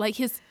old. Like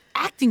his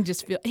acting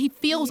just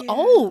feels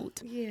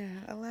old. Yeah,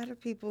 a lot of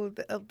people.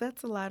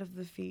 That's a lot of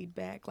the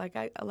feedback. Like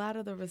a lot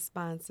of the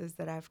responses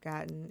that I've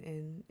gotten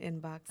in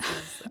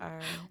inboxes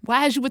are.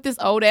 Why is you with this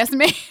old ass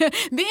man?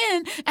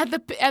 Then at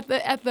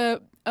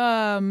the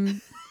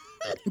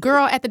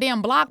girl at the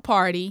damn block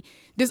party,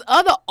 this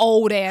other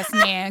old ass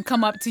man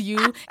come up to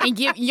you and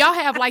y'all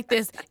have like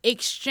this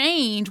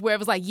exchange where it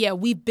was like, yeah,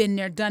 we've been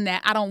there, done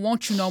that. I don't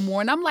want you no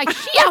more. And I'm like,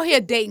 she out here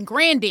dating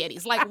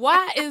granddaddies. Like,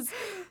 why is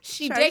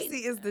she Tracy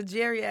dating? is the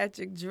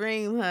geriatric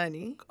dream,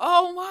 honey.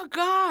 Oh my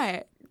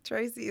God.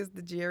 Tracy is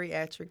the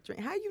geriatric dream.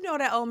 How you know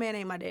that old man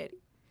ain't my daddy?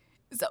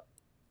 So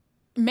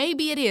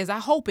maybe it is. I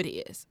hope it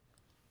is.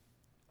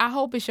 I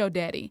hope it's your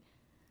daddy.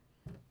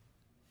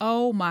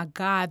 Oh my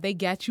God. They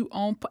got you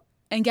on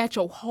and got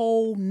your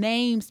whole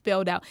name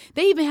spelled out.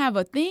 They even have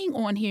a thing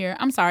on here.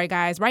 I'm sorry,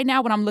 guys. Right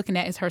now, what I'm looking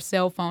at is her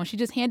cell phone. She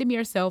just handed me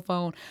her cell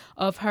phone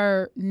of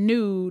her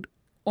nude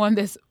on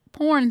this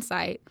porn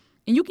site.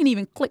 And you can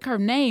even click her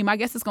name. I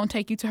guess it's going to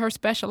take you to her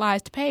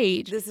specialized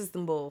page This is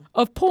some bull.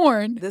 of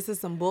porn. This is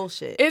some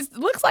bullshit. It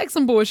looks like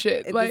some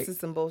bullshit. Like, This is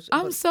some bullshit.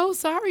 I'm but- so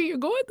sorry you're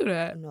going through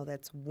that. No,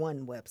 that's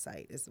one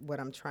website. Is what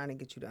I'm trying to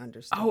get you to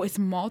understand. Oh, it's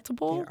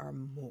multiple? There are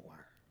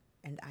more,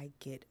 and I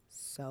get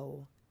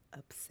so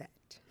upset.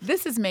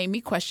 This has made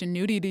me question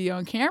nudity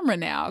on camera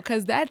now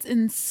because that's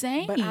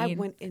insane. But I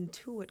went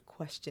into it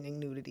questioning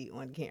nudity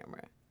on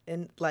camera,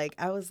 and like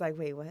I was like,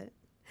 wait, what?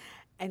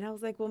 And I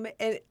was like, well,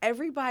 and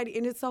everybody,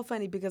 and it's so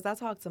funny because I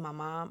talked to my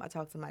mom, I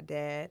talked to my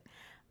dad,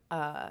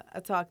 I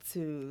talked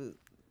to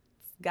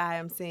this guy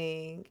I'm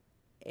seeing,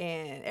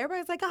 and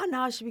everybody's like, oh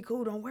no, it should be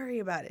cool, don't worry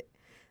about it.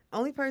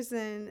 Only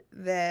person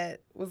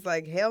that was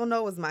like, hell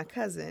no, was my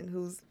cousin,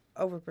 who's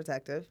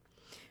overprotective.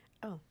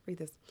 Oh, read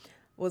this.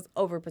 Was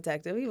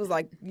overprotective. He was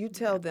like, you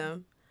tell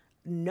them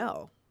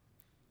no.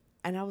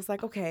 And I was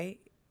like, okay,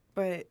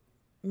 but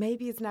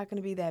maybe it's not going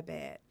to be that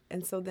bad.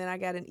 And so then I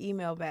got an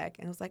email back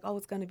and it was like, oh,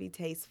 it's going to be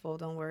tasteful.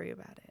 Don't worry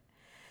about it.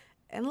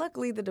 And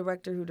luckily the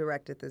director who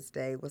directed this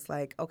day was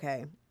like,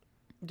 okay,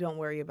 don't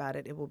worry about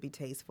it. It will be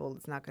tasteful.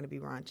 It's not going to be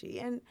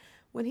raunchy. And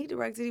when he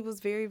directed, he was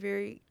very,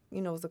 very,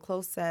 it was a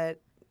close set.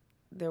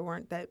 There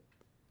weren't that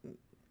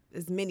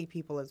as many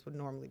people as would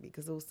normally be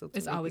because it was still too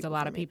It's many always a people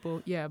lot for of me.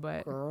 people. Yeah,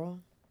 but Girl.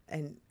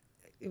 And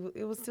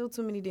it was still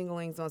too many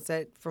dinglings on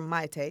set for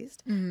my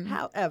taste. Mm-hmm.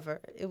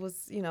 However, it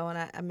was, and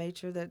I made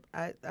sure that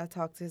I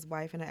talked to his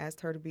wife and I asked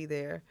her to be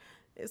there.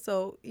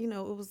 So, it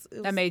was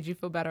that made you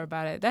feel better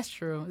about it. That's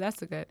true.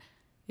 That's a good,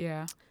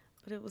 yeah.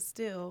 but it was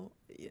still,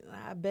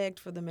 I begged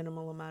for the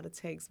minimal amount of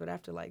takes, but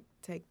after like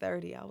take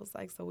 30, I was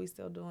like, so we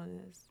still doing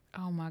this?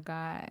 Oh my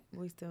God.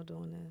 We still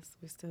doing this?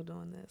 We're still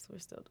doing this? We're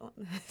still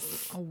doing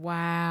this? Oh,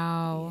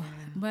 wow.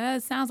 Well,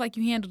 it sounds like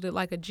you handled it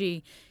like a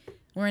G.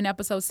 We're in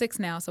episode 6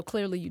 now, so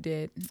clearly you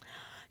did.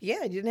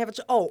 Yeah, you didn't have a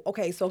oh,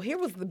 okay, so here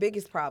was the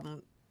biggest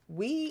problem.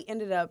 We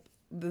ended up,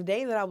 the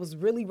day that I was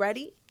really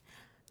ready,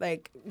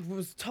 like,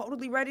 was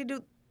totally ready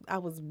to, I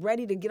was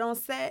ready to get on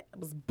set. I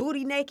was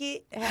booty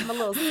naked. I had my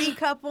little C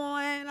cup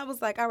on. I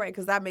was like, all right,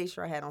 because I made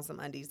sure I had on some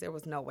undies. There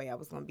was no way I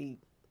was going to be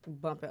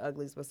bumping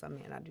uglies with some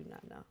man I do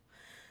not know.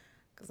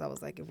 Because I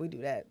was like, if we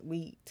do that,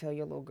 we tell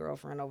your little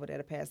girlfriend over there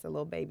to pass the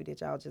little baby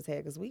that y'all just had.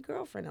 Because we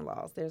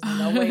girlfriend-in-laws. There's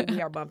no way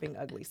we are bumping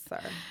uglies, sir.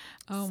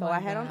 Oh so my I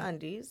had on God.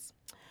 undies.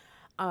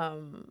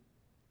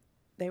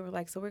 They were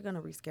like, so we're going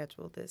to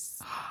reschedule this.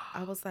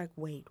 I was like,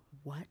 wait,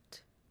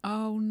 what?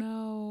 Oh,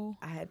 no.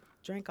 I had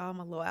drank all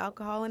my little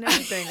alcohol and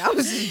everything. I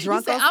was just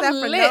drunk You on said, set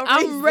I'm for lit. no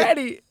I'm reason.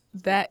 ready.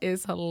 That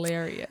is It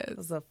hilarious.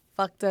 was a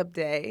fucked up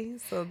day.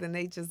 So then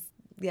they just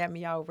got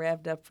me all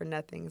revved up for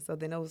nothing. So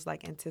then it was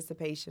like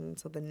anticipation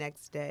until the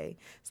next day.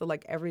 So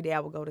like every day I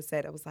would go to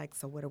set, it was like,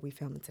 so what are we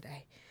filming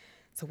today?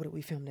 So what did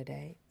we film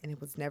today? And it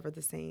was never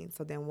the scene.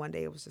 So then one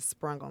day it was just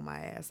sprung on my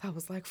ass. I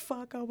was like,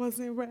 fuck, I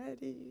wasn't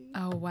ready.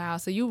 Oh, wow.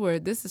 So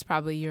this is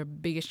probably your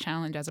biggest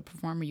challenge as a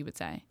performer, you would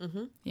say.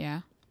 Mm-hmm.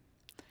 Yeah.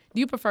 Do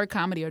you prefer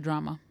comedy or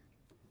drama?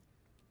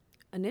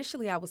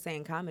 Initially, I was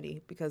saying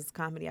comedy because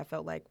comedy I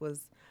felt like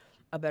was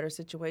a better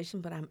situation,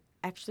 but I'm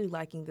actually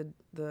liking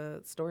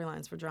the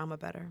storylines for drama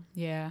better.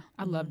 Yeah,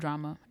 I love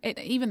drama.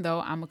 Even though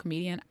I'm a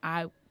comedian,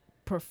 I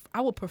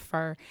would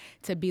prefer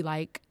to be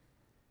like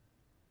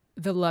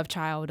the love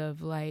child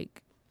of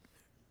like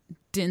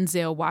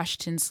Denzel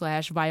Washington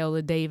 /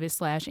 Viola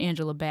Davis /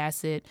 Angela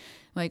Bassett,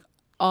 like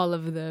all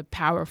of the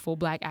powerful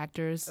black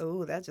actors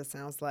Oh, that just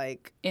sounds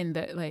like in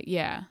the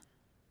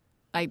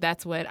like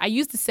that's what I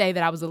used to say,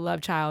 that I was a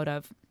love child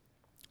of.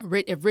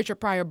 If Richard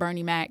Pryor,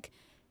 Bernie Mac,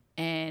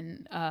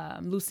 and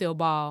Lucille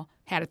Ball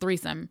had a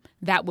threesome,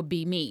 that would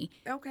be me.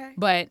 okay.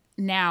 But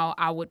now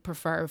I would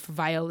prefer for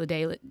Viola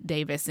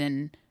Davis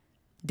and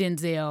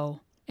Denzel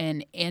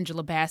and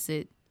Angela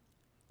Bassett,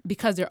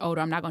 because they're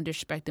older. I'm not going to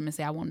disrespect them and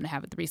say I want them to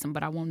have a threesome,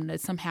 but I want them to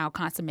somehow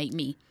consummate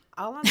me.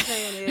 All I'm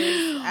saying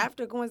is,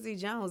 after Quincy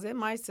Jones, it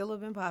might still have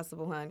been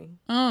possible, honey.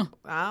 I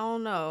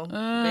don't know.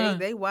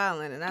 They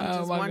wildin', and I'm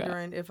just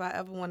wondering if I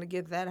ever want to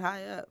get that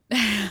high up.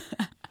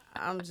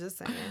 I'm just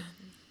saying.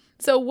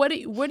 So what do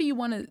you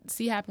want to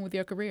see happen with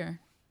your career?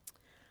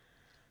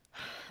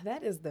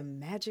 That is the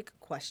magic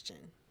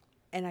question.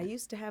 And I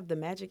used to have the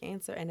magic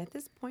answer, and at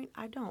this point,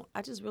 I don't.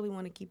 I just really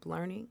want to keep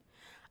learning.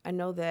 I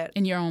know that,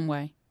 In your own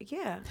way.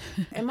 yeah,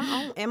 in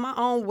my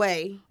own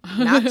way,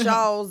 not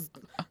y'all's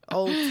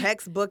old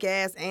textbook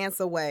ass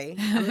answer way.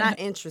 I'm not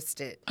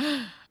interested.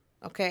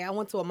 Okay, I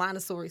went to a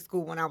Montessori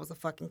school when I was a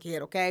fucking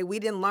kid. Okay, we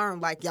didn't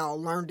learn like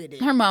y'all learned it.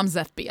 Her mom's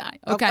FBI.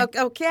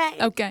 Okay.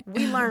 Okay.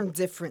 We learn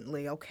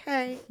differently.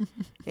 Okay.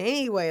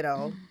 Anyway,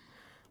 though,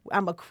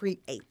 I'm a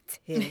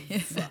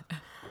creative.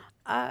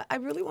 I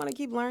really want to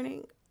keep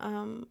learning.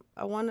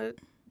 I want to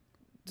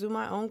do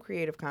my own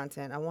creative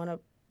content. I want to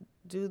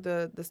do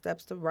the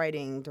steps to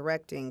writing,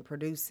 directing,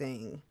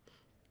 producing,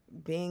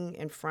 being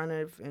in front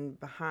of and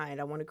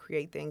behind. I want to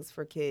create things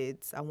for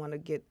kids. I want to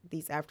get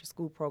these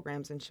after-school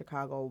programs in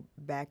Chicago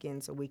back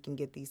in so we can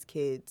get these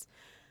kids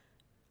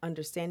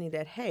understanding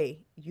that, hey,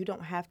 you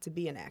don't have to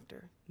be an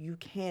actor. You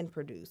can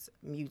produce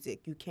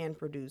music. You can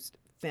produce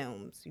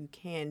films. You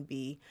can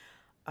be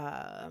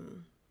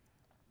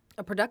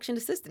a production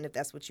assistant if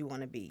that's what you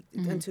want to be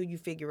until you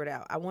figure it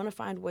out. I want to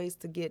find ways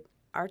to get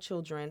our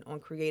children on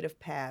creative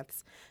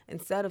paths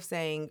instead of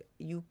saying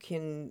you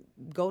can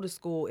go to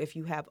school if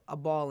you have a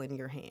ball in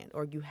your hand,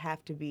 or you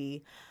have to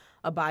be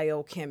a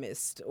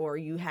biochemist, or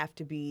you have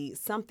to be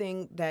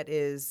something that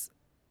is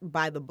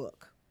by the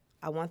book.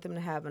 I want them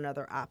to have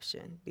another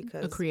option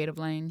because A creative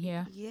lane,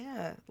 yeah.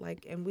 yeah,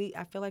 like, and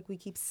I feel like we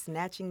keep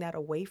snatching that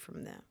away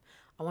from them.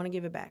 I want to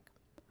give it back.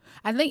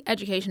 I think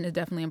education is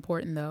definitely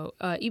important, though.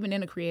 Even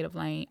in a creative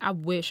lane, I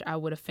wish I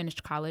would have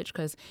finished college,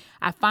 because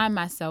I find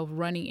myself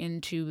running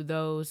into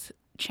those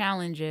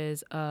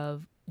challenges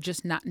of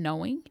just not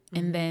knowing.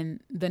 And then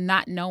the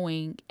not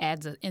knowing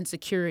adds an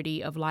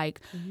insecurity of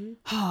like,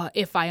 oh,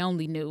 if I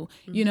only knew,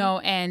 you know,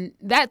 and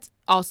that's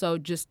also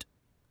just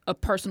a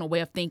personal way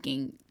of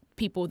thinking.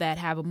 People that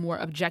have a more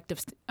not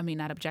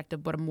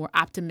objective, but a more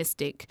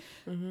optimistic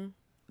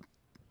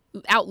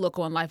outlook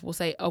on life will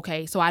say,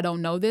 okay, so I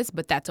don't know this,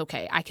 but that's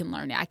okay. I can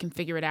learn it. I can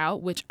figure it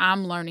out, which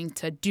I'm learning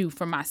to do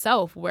for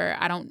myself, where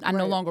I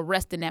no longer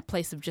rest in that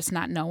place of just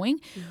not knowing.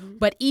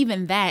 But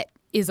even that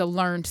is a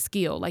learned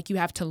skill. Like, you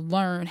have to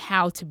learn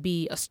how to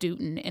be a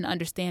student and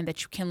understand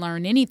that you can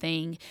learn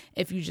anything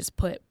if you just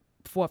put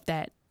forth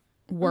that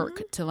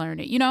work to learn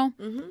it, you know?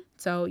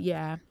 So,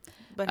 yeah.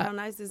 But how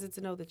nice is it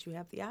to know that you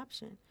have the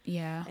option?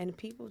 Yeah. And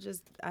people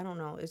just, I don't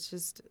know, it's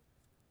just,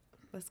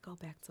 let's go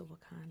back to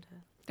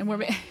Wakanda. And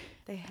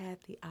They had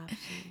the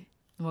option.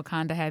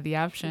 Wakanda had the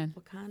option.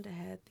 Wakanda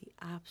had the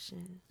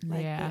option.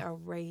 Like, Yeah. they are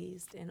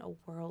raised in a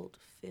world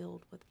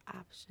filled with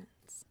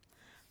options.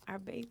 Our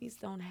babies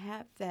don't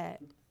have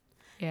that.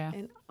 Yeah.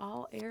 And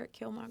all Eric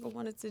Killmonger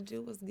wanted to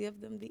do was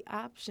give them the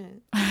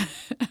option.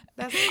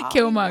 That's all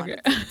Killmonger.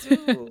 he wanted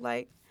to do.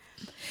 Like,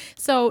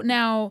 So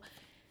now,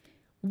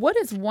 what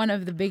is one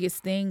of the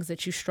biggest things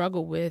that you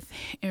struggle with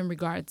in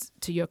regards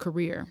to your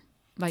career?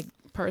 Like,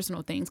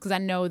 personal things? Because I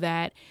know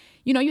that,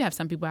 you know, you have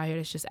some people out here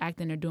that's just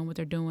acting or doing what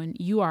they're doing.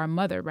 You are a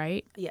mother,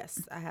 right?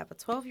 yes, I have a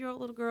 12-year-old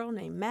little girl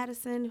named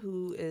Madison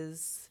who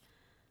is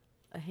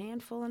a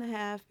handful and a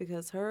half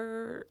because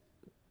her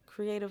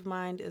creative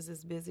mind is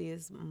as busy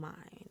as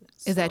mine.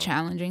 Is that So,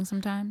 challenging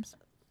sometimes?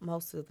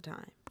 most of the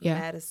time? Yeah.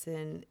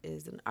 Madison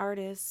is an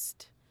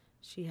artist.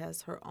 She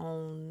has her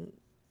own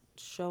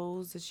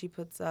shows that she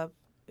puts up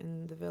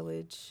in the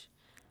village.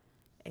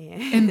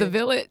 And In the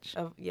village?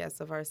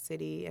 of our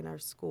city and our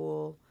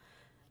school.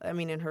 I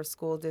mean, in her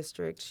school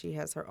district, she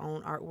has her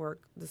own artwork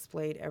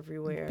displayed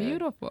everywhere.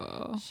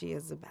 Beautiful. She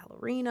is a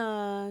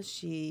ballerina.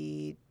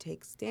 She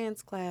takes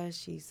dance class.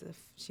 She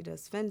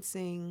does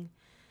fencing.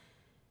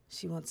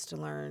 She wants to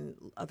learn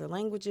other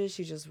languages.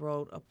 She just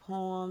wrote a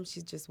poem.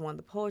 She just won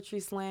the poetry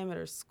slam at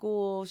her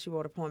school. She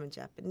wrote a poem in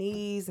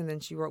Japanese, and then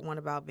she wrote one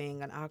about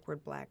being an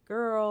awkward black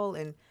girl.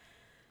 And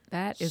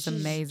That is she's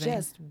amazing.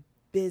 just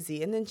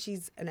busy. And then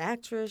she's an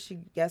actress. She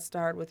guest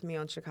starred with me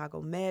on Chicago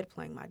Med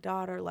playing my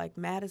daughter. Like,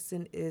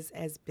 Madison is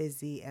as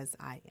busy as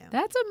I am.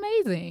 That's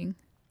amazing.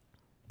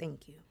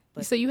 Thank you.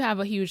 But So you have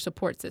a huge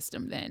support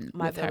system then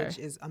my with her. village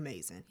is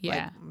amazing.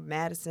 Yeah. Like,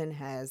 Madison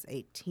has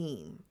a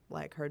team.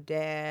 Like, her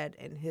dad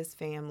and his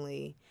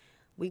family,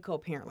 we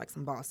co-parent like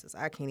some bosses.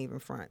 I can't even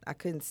front. I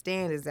couldn't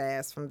stand his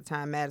ass from the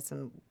time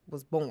Madison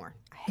was born.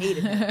 I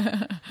hated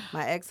him.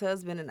 My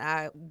ex-husband and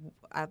I'm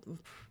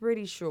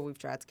pretty sure we've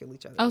tried to kill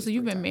each other. Oh, at so least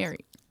you've 3 been times.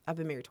 married I've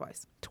been married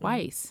twice.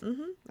 twice.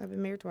 I've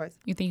been married twice.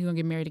 You think you're going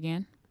to get married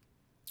again?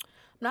 I'm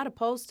not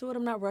opposed to it.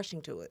 I'm not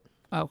rushing to it.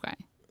 Okay.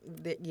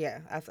 Yeah,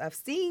 I've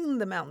seen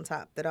the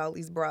mountaintop that all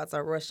these broads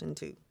are rushing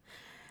to.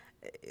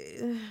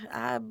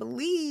 I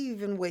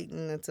believe in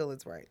waiting until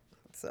it's right.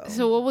 So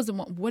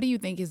what do you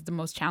think is the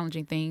most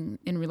challenging thing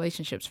in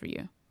relationships for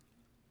you?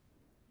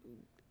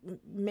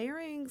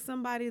 Marrying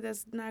somebody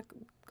that's not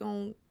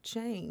gonna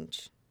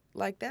change.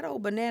 Like, that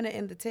old banana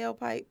in the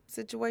tailpipe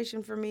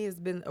situation for me has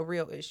been a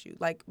real issue.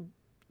 Like,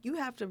 you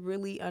have to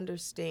really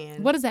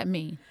understand. What does that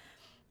mean?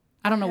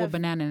 I don't know what have-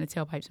 banana in the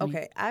tailpipes mean.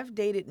 Okay, I've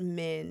dated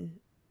men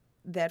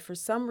that for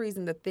some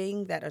reason the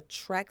thing that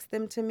attracts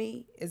them to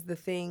me is the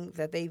thing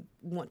that they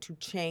want to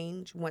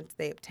change once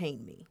they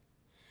obtain me.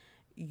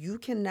 You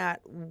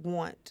cannot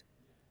want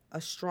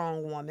a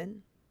strong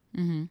woman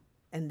Mm-hmm.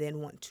 and then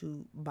want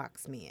to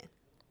box me in.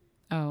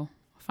 Oh,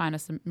 find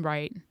us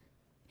right.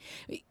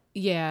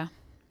 Yeah.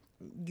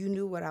 You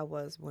knew what I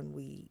was when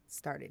we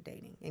started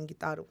dating, and you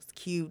thought it was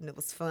cute and it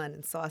was fun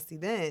and saucy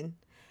then.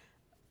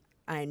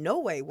 I in no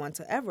way want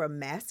to ever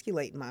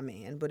emasculate my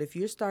man, but if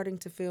you're starting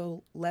to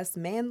feel less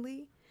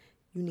manly,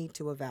 you need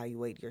to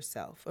evaluate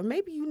yourself. Or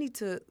maybe you need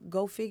to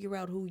go figure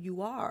out who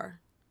you are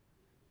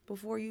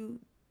before you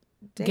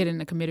date. Get in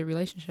a committed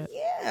relationship.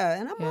 Yeah,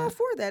 and I'm Yeah. all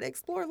for that.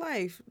 Explore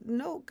life.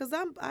 No, because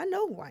I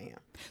know who I am.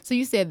 So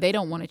you said they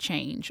don't want to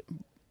change,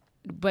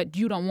 but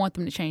you don't want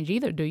them to change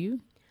either, do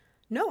you?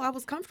 No, I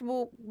was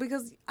comfortable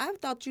because I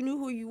thought you knew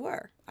who you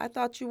were. I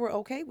thought you were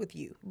okay with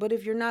you. But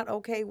if you're not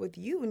okay with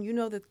you and you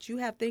know that you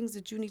have things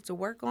that you need to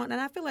work on,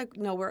 and I feel like,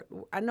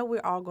 I know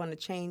we're all going to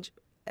change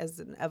as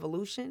an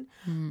evolution,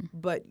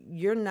 but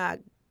you're not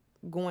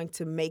going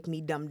to make me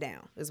dumb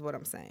down, is what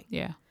I'm saying.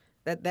 Yeah.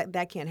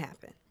 That can't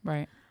happen.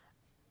 Right.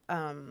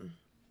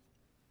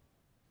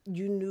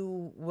 You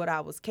knew what I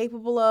was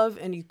capable of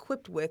and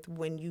equipped with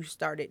when you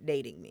started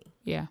dating me.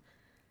 Yeah.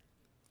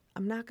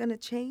 I'm not going to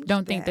change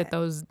Don't think that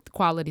those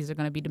qualities are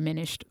going to be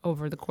diminished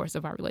over the course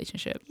of our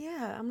relationship.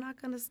 Yeah, I'm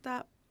not going to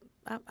stop.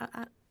 I'm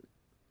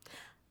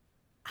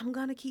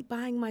going to keep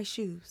buying my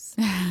shoes.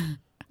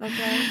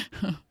 Okay?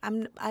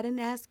 I didn't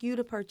ask you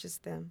to purchase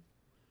them.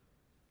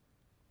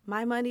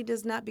 My money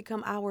does not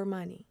become our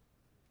money.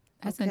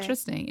 That's Okay?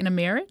 interesting. In a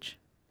marriage?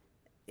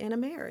 In a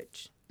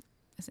marriage,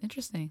 That's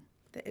interesting.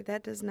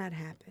 that does not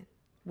happen.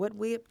 What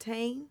we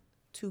obtain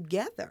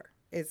together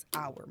is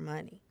our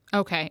money.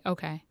 Okay.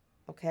 Okay?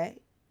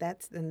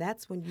 That's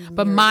when you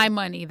But marry. my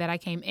money that I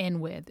came in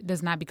with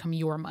does not become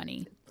your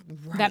money.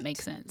 Right. That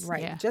makes sense.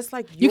 Right. Yeah. Just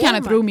like You your kind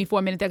of threw money. me for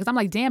a minute there because I'm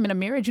like, damn, in a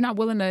marriage, you're not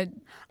willing to.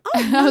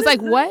 Oh, I was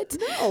like, what?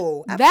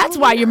 No. That's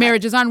why your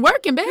marriages aren't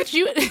working, bitch.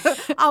 You,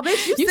 Oh,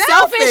 bitch, you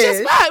selfish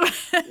as fuck.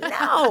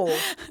 No.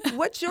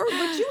 What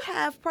you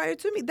have prior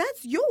to me,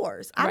 that's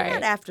yours. I'm Right.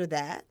 not after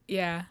that.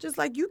 Yeah. Just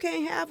like you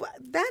can't have,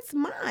 that's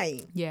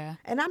mine. Yeah.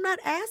 And I'm not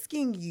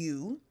asking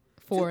you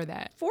For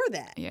that. for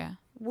that. Yeah.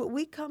 What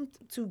we come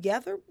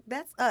together,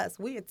 that's us.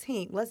 We're a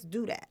team. Let's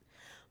do that.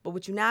 But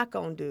what you're not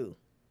going to do,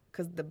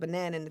 because the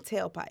banana in the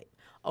tailpipe,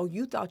 oh,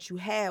 you thought you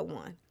had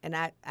one, and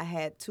I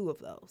had 2 of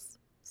those.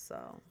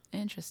 So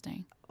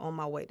Interesting. on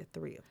my way to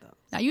 3 of those.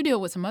 Now, you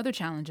deal with some other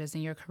challenges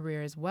in your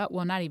career as well.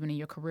 Well, not even in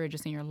your career,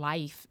 just in your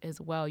life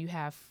as well. You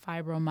have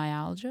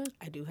fibromyalgia.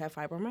 I do have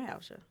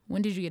fibromyalgia.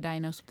 When did you get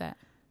diagnosed with that?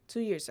 2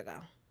 years ago.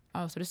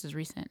 Oh, so this is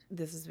recent.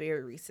 This is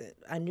very recent.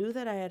 I knew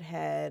that I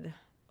had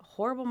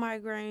horrible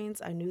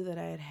migraines. I knew that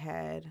I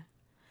had,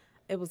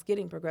 it was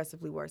getting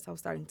progressively worse. I was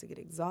starting to get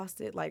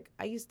exhausted. Like,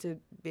 I used to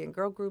be in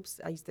girl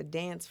groups. I used to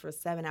dance for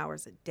 7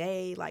 hours a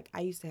day. Like, I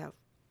used to have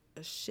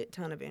a shit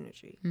ton of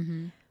energy.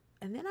 Mm-hmm.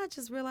 And then I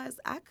just realized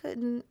I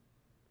couldn't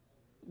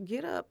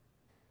get up.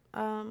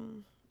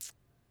 And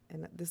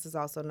this is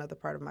also another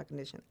part of my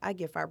condition. I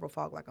get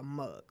fibrofog like a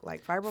mug.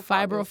 Like,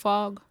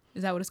 Fibrofog?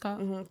 Is that what it's called?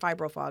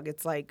 Fibrofog.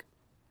 It's like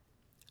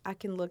I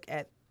can look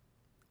at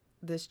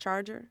this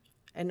charger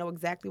and know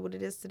exactly what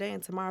it is today,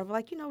 and tomorrow,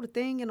 like, the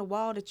thing in the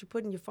wall that you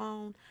put in your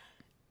phone,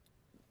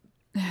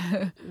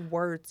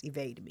 words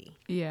evade me,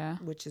 Yeah.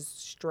 which is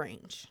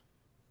strange.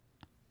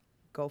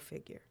 Go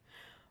figure.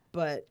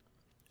 But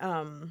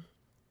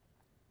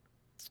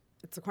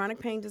it's a chronic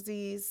pain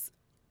disease.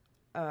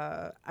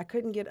 I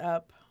couldn't get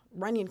up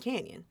Runyon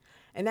Canyon,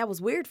 and that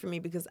was weird for me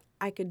because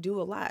I could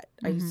do a lot.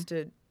 I used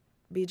to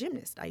be a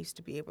gymnast. I used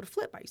to be able to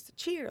flip. I used to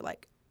cheer,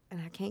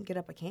 and I can't get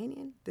up a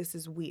canyon. This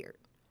is weird.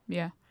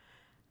 Yeah.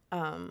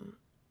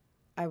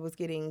 I was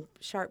getting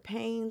sharp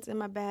pains in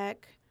my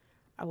back.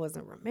 I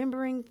wasn't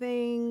remembering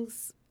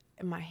things.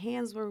 And my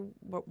hands were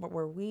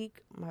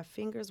weak. My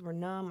fingers were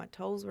numb. My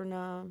toes were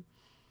numb.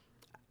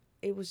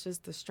 It was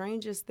just the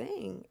strangest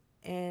thing.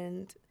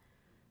 And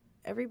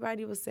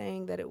everybody was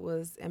saying that it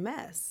was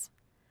MS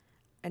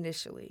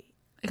initially.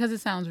 Because it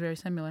sounds very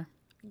similar.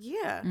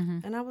 Yeah.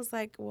 And I was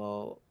like,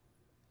 well,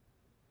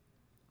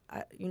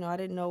 I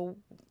didn't know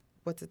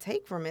what to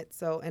take from it.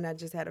 So, and I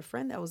just had a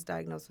friend that was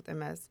diagnosed with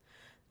MS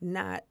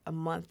not a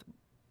month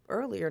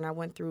earlier, and I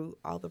went through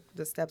all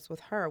the steps with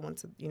her. I went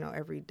to,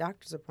 every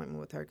doctor's appointment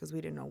with her because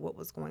we didn't know what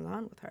was going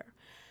on with her.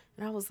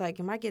 And I was like,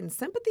 am I getting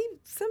sympathy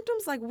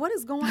symptoms? Like, what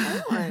is going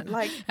on?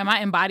 Like, am I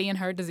embodying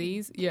her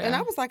disease? Yeah. And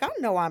I was like, I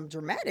know I'm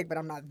dramatic, but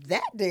I'm not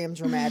that damn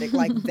dramatic.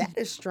 Like, that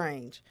is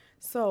strange.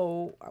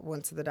 So I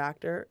went to the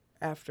doctor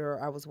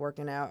after I was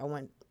working out. I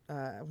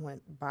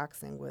went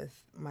boxing with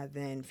my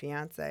then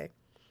fiance,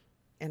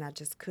 and I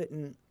just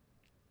couldn't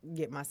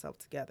get myself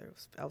together.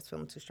 I was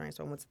feeling too strange,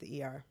 so I went to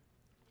the ER.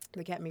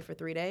 They kept me for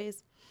 3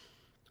 days.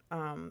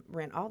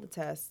 Ran all the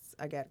tests.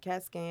 I got a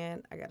CAT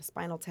scan. I got a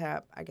spinal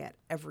tap. I got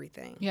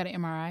everything. You had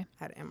an MRI?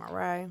 Had an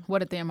MRI. What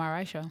did the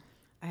MRI show?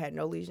 I had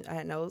no lesions. I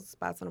had no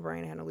spots on the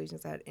brain. I had no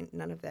lesions. I had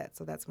none of that.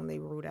 So that's when they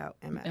ruled out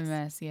MS.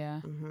 MS,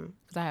 yeah.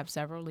 Because I have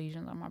several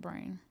lesions on my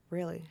brain.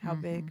 Really? How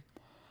big?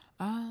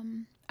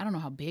 I don't know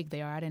how big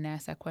they are. I didn't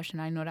ask that question.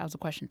 I know that was a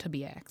question to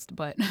be asked,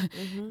 but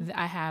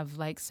I have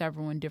like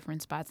several in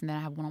different spots, and then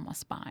I have one on my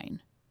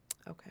spine.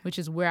 Okay. Which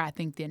is where I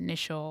think the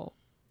initial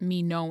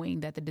me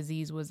knowing that the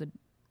disease was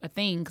a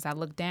thing, because I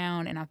looked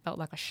down and I felt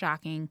like a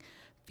shocking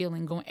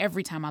feeling going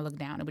every time I looked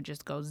down. It would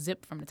just go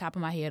zip from the top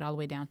of my head all the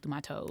way down through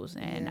my toes,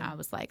 and I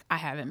was like, I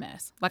have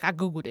MS. Like, I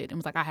Googled it and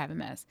was like, I have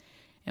MS.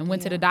 And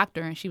went to the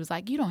doctor, and she was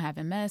like, you don't have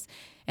MS.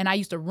 And I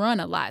used to run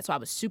a lot, so I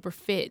was super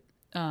fit.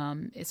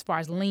 As far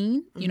as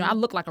lean, I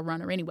look like a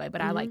runner anyway,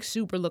 but I like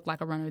super look like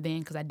a runner then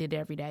because I did it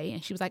every day.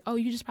 And she was like, oh,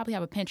 you just probably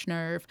have a pinched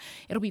nerve.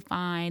 It'll be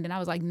fine. And I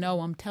was like,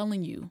 no, I'm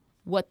telling you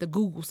what the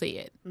Google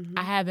said.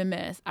 I have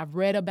MS. I've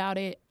read about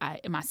it.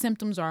 My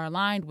symptoms are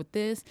aligned with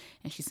this.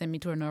 And she sent me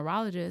to a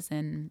neurologist,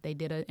 and they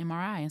did an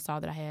MRI and saw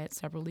that I had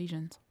several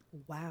lesions.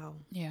 Wow.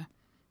 Yeah.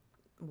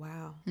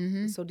 Wow.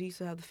 So do you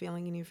still have the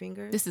feeling in your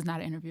fingers? This is not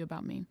an interview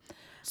about me.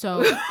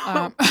 So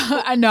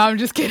I know, I'm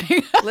just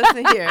kidding.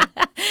 Listen here.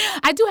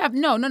 I do have,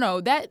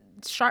 no. That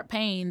sharp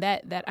pain,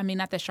 not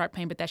that sharp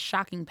pain, but that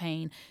shocking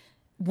pain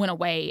went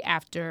away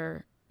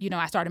after,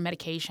 I started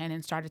medication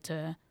and started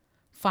to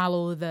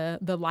follow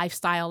the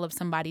lifestyle of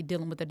somebody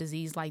dealing with a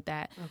disease like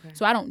that. Okay.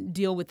 So I don't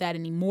deal with that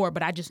anymore,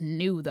 but I just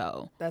knew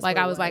though. That's like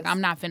I was like,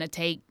 I'm not finna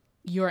take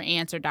your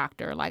answer,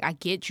 doctor. Like, I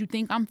get you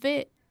think I'm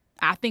fit.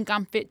 I think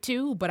I'm fit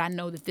too, but I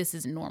know that this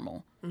is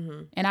normal.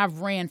 And I've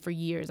ran for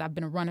years. I've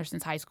been a runner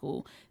since high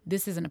school.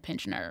 This isn't a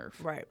pinched nerve.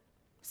 Right.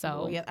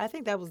 So well, yeah, I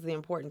think that was the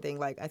important thing.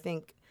 Like, I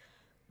think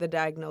the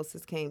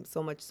diagnosis came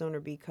so much sooner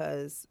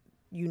because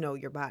you know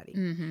your body.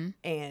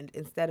 And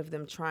instead of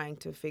them trying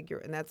to figure,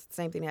 and that's the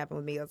same thing that happened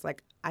with me. It's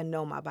like, I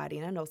know my body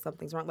and I know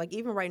something's wrong. Like,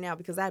 even right now,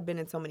 because I've been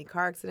in so many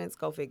car accidents,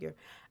 go figure.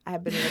 I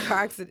have been in a car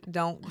accident.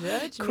 Don't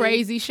judge me.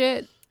 Crazy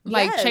shit.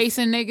 Like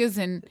chasing niggas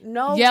and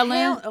no,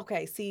 yelling.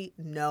 Okay, see,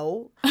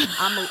 no.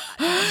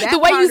 The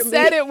way you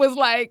said it was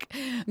like,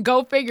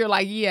 go figure,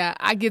 like, yeah,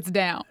 I gets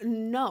down.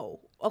 No.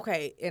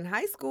 Okay, in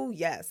high school,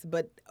 yes,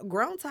 but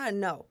grown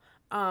time, no.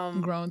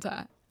 Grown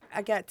time.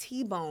 I got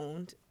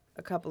T-boned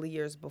a couple of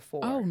years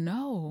before. Oh,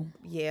 no.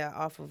 Yeah,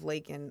 off of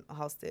Lake and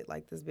Halstead.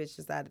 Like, this bitch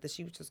decided that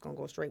she was just going to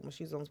go straight when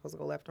she was only supposed to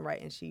go left and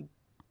right, and she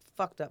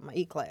fucked up my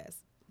E-class.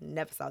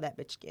 Never saw that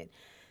bitch again.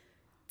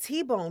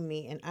 T-boned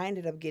me, and I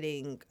ended up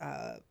getting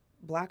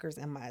blockers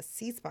in my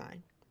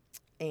C-spine.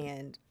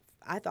 And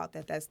I thought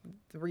that that's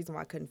the reason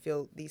why I couldn't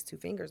feel these two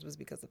fingers was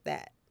because of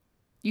that.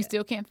 You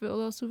still can't feel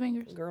those two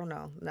fingers? Girl,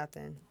 no,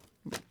 nothing.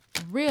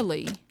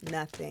 Really?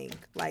 Nothing.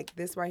 Like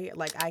this right here,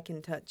 like I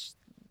can touch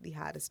the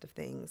hottest of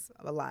things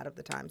a lot of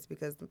the times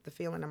because the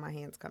feeling in my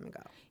hands come and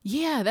go.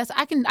 Yeah,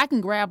 I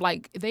can grab,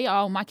 like,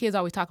 my kids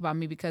always talk about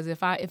me because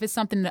if it's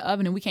something in the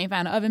oven and we can't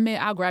find an oven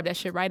mitt, I'll grab that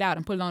shit right out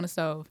and put it on the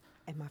stove.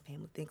 And my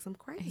family thinks I'm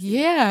crazy.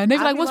 Yeah, and they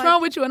be like, what's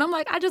wrong with you? And I'm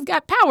like, I just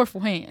got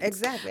powerful hands.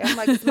 Exactly. I'm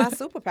like, it's my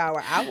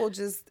superpower. I will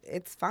just,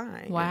 it's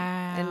fine.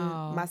 Wow.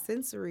 And my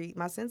sensory,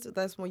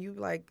 that's when you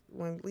like,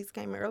 when Lisa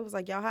came in earlier, was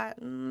like, y'all hot?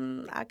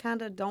 I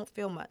kind of don't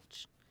feel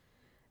much.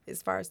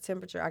 As far as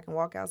temperature, I can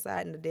walk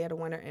outside in the dead of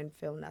winter and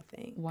feel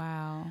nothing.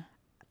 Wow.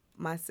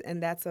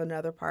 And that's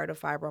another part of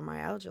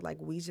fibromyalgia. Like,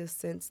 we just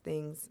sense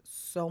things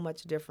so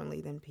much differently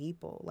than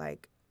people.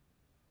 Like,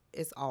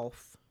 it's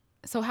off.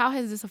 So how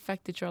has this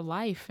affected your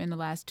life in the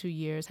last 2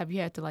 years? Have you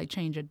had to, like,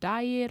 change your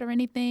diet or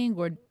anything?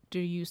 Or do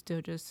you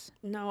still just...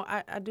 No,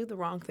 I do the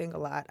wrong thing a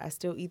lot. I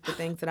still eat the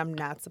things that I'm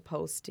not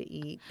supposed to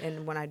eat.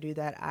 And when I do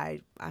that,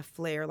 I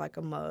flare like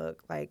a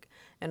mug. Like,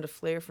 and the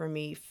flare for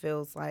me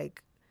feels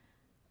like...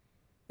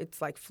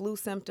 It's like flu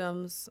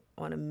symptoms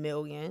on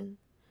 1,000,000.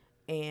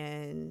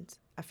 And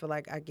I feel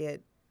like I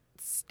get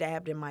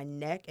stabbed in my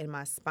neck and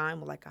my spine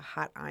with, like, a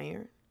hot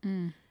iron.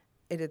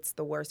 It's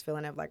the worst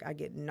feeling ever. Like, I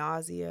get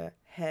nausea,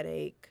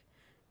 headache,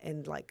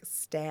 and, like,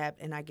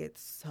 stabbed, and I get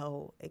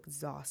so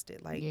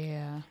exhausted. Like,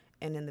 yeah.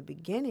 And in the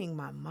beginning,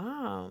 my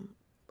mom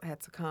had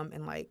to come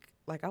and, like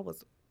I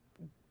was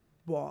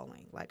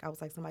bawling. Like, I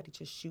was like, somebody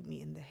just shoot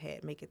me in the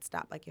head, make it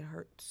stop. Like, it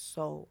hurt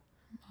so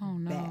Oh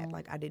no. bad.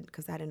 Like I didn't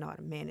know how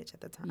to manage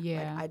at the time.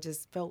 Yeah. Like I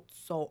just felt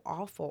so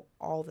awful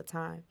all the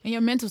time. And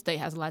your mental state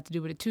has a lot to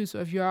do with it too. So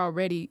if you're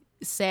already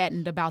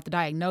saddened about the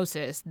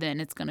diagnosis, then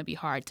it's going to be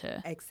hard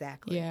to.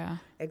 Exactly. Yeah.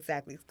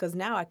 Exactly. Because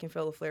now I can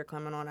feel the flare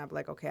coming on. I'm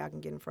like, okay, I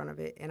can get in front of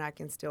it and I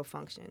can still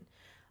function.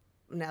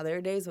 Now there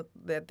are days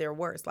that they're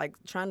worse. Like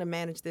trying to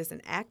manage this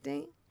in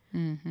acting.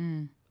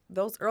 Mm-hmm.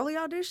 Those early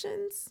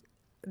auditions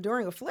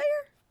during a flare,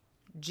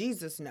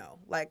 Jesus no.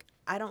 Like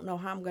I don't know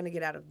how I'm going to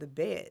get out of the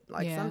bed.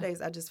 Like Yeah. some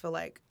days I just feel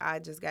like I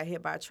just got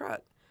hit by a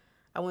truck.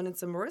 I went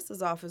into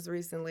Marissa's office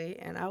recently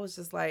and I was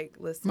just like,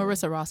 listen.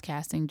 Marissa Ross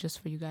casting,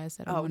 just for you guys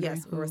that are Oh, wondering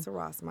yes, who. Marissa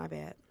Ross, my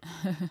bad.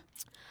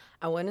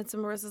 I went into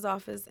Marissa's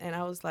office and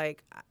I was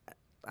like,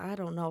 I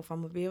don't know if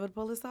I'm going to be able to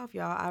pull this off,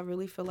 y'all. I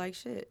really feel like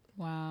shit.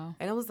 Wow.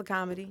 And it was the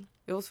comedy.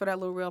 It was for that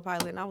little real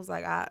pilot. And I was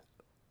like,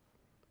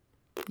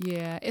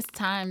 Yeah, it's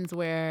times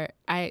where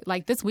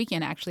like this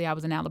weekend, actually, I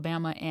was in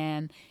Alabama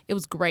and it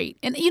was great.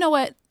 And you know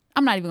what?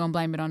 I'm not even gonna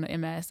blame it on the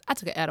MS. I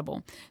took an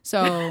edible.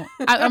 So,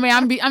 I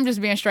mean, I'm just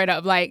being straight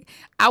up. Like,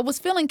 I was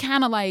feeling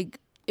kind of like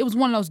it was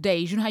one of those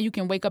days. You know how you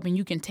can wake up and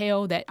you can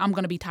tell that I'm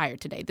going to be tired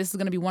today. This is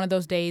going to be one of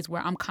those days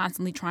where I'm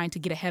constantly trying to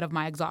get ahead of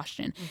my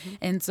exhaustion. Mm-hmm.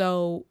 And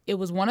so it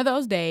was one of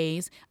those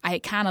days. I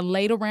had kind of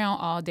laid around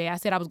all day. I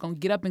said I was going to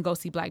get up and go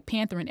see Black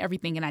Panther and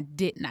everything, and I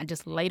didn't. I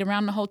just laid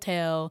around the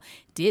hotel,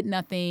 did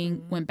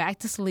nothing, went back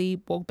to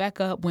sleep, woke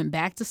back up, went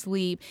back to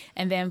sleep.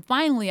 And then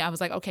finally I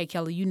was like, okay,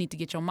 Kelly, you need to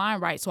get your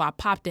mind right. So I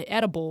popped the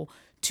edible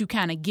to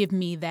kind of give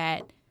me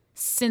that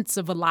sense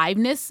of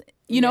aliveness,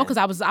 you know, because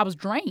I was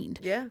drained.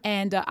 Yeah.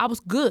 And I was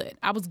good.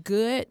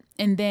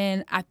 And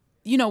then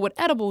with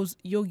edibles,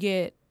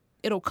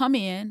 it'll come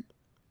in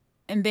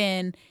and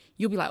then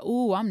you'll be like,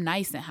 ooh, I'm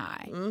nice and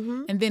high.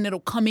 Mm-hmm. And then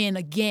it'll come in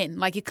again.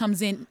 Like it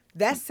comes in.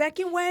 That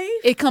second wave?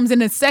 It comes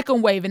in a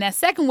second wave. And that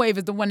second wave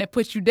is the one that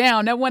puts you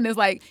down. That one is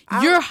like,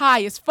 you're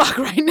high as fuck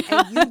right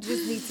now. And you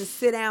just need to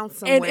sit down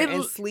somewhere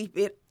and sleep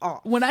it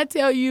off. When I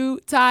tell you,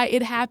 Ty,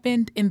 it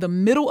happened in the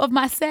middle of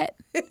my set.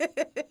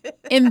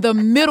 In the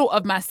middle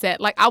of my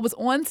set. Like I was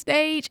on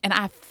stage and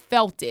I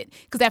felt it.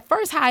 Because that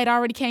first high had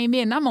already came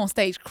in and I'm on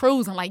stage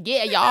cruising like,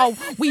 yeah, y'all,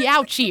 we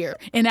out here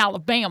in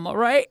Alabama,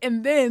 right?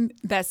 And then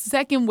that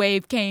second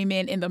wave came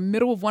in the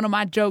middle of one of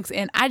my jokes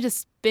and I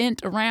just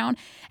bent around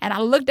and I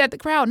looked at the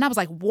crowd and I was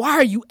like, why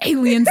are you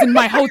aliens in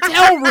my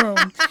hotel room?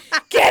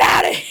 Get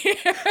out of here.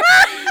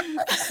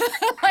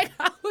 Like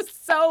I was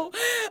so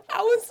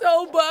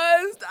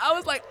buzzed. I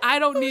was like, I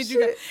don't need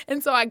you guys.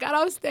 And so I got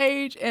off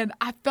stage and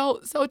I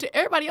felt so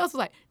everybody else was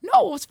like,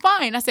 no, it was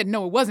fine. I said,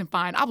 no, it wasn't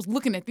fine. I was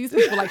looking at these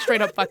people like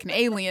straight up fucking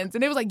aliens.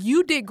 And it was like,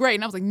 you did great.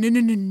 And I was like,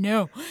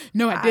 no,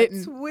 I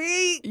didn't.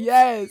 Sweet.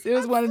 Yes, it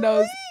was one of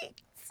those.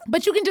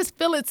 But you can just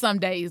feel it some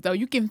days, though.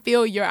 You can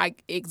feel your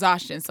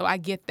exhaustion. So I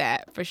get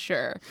that for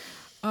sure.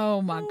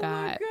 Oh, my God.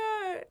 My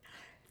God.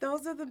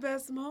 Those are the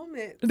best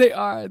moments. They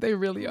are. They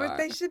really are. But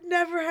they should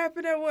never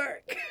happen at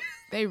work.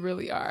 They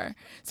really are.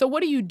 So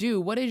what do you do?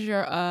 What is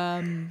your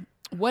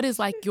what is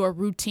like your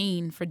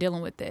routine for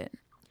dealing with it?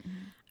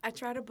 I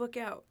try to book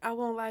out. I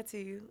won't lie to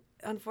you.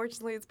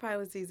 Unfortunately, it's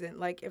pilot season.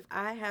 Like, if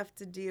I have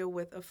to deal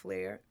with a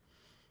flare,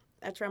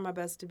 I try my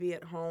best to be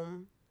at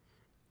home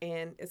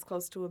and as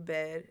close to a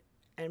bed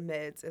and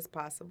meds as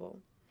possible.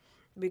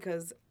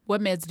 Because what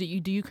meds do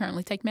you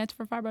currently take meds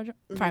for fibromyalgia?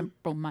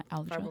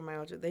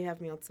 Fibromyalgia. They have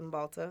me on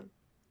Cymbalta.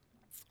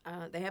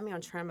 They have me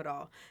on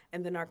Tramadol.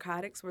 And the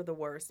narcotics were the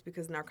worst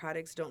because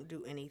narcotics don't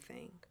do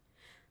anything.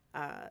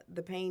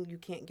 The pain, you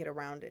can't get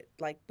around it.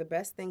 Like, the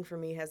best thing for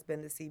me has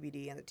been the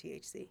CBD and the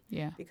THC.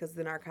 Yeah. Because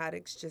the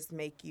narcotics just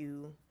make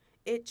you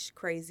itch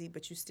crazy,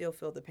 but you still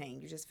feel the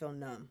pain. You just feel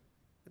numb.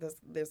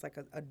 There's like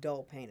a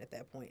dull pain at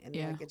that point. And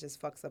like it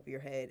just fucks up your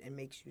head and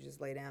makes you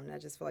just lay down. And I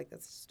just feel like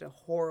that's just a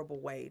horrible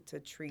way to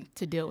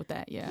deal with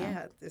that, yeah.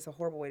 Yeah, it's a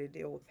horrible way to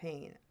deal with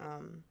pain.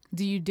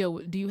 Do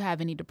you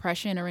have any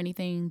depression or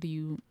anything? Do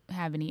you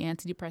have any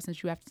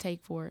antidepressants you have to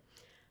take for it?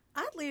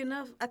 Oddly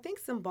enough, I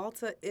think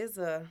Cymbalta is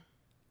a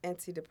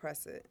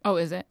antidepressant. Oh,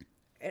 is it?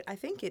 I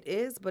think it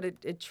is, but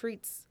it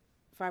treats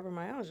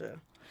fibromyalgia.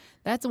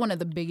 That's one of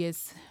the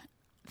biggest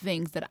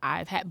things that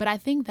I've had. But I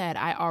think that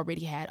I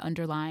already had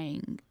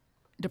underlying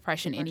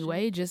depression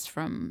anyway, just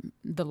from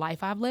the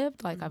life I've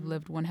lived. Like, I've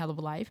lived one hell of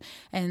a life.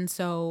 And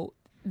so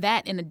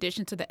that, in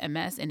addition to the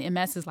MS, and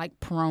MS is like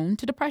prone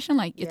to depression.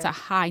 Like, it's a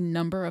high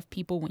number of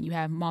people when you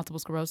have multiple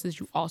sclerosis.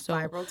 You also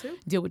Fibro too?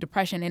 Deal with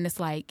depression. And it's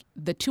like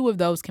the two of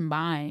those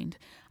combined,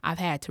 I've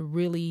had to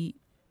really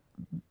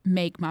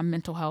make my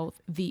mental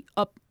health the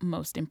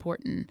utmost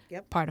important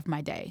part of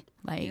my day.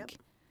 Like,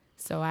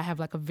 so I have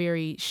like a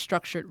very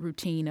structured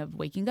routine of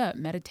waking up,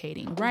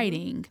 meditating,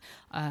 writing,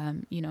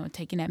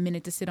 taking that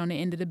minute to sit on the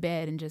end of the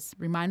bed and just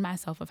remind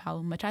myself of how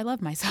much I love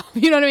myself.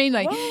 You know what I mean?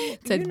 Like,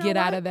 to get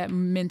out of that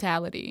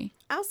mentality.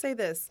 I'll say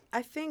this.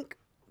 I think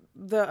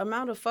the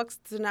amount of fucks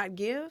to not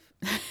give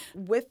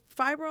with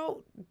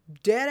fibro,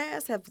 dead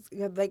ass,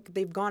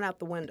 they've gone out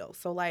the window.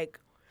 So, like,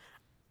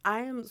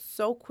 I am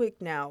so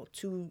quick now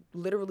to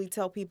literally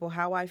tell people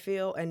how I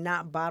feel and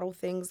not bottle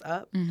things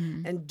up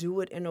and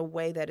do it in a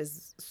way that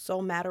is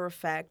so matter of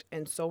fact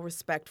and so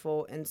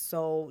respectful and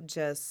so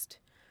just,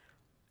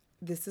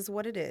 this is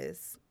what it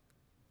is.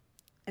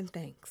 And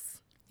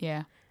thanks.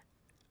 Yeah.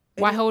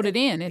 Why hold it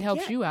in? It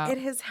helps Yeah, you out. It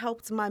has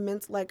helped my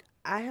mental. Like,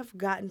 I have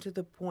gotten to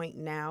the point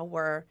now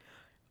where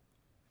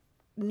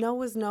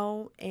no is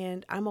no,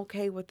 and I'm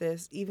okay with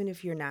this, even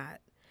if you're not.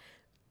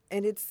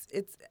 And it's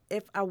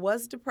if I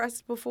was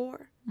depressed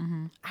before,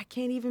 I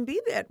can't even be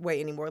that way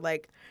anymore.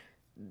 Like,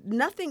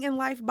 nothing in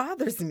life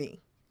bothers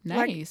me.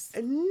 Nice.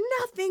 Like,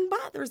 nothing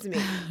bothers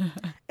me.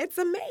 It's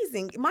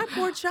amazing. My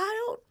poor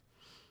child,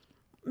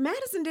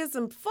 Madison did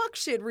some fuck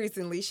shit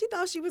recently. She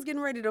thought she was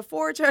getting ready to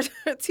forge her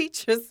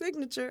teacher's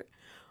signature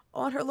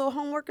on her little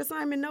homework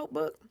assignment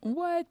notebook.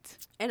 What?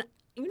 And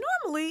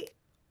normally,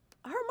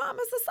 her mom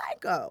is a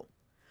psycho.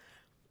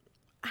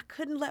 I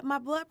couldn't let my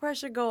blood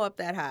pressure go up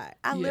that high.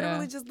 I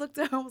literally just looked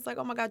at her and was like,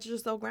 oh my God, you're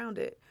so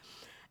grounded.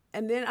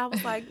 And then I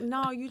was like,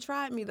 no, you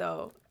tried me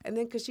though. And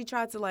then because she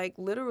tried to like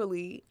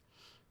literally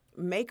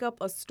make up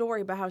a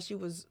story about how she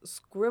was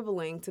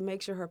scribbling to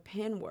make sure her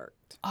pen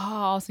worked.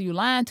 Oh, so you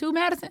lying too,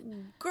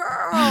 Madison?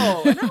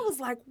 Girl. And I was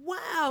like,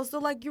 wow. So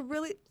like you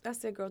really, I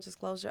said, girl, just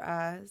close your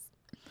eyes.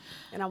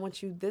 And I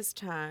want you this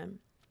time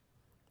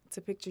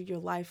to picture your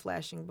life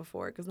flashing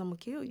before it because I'm going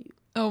to kill you.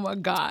 Oh my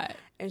God.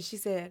 And she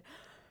said,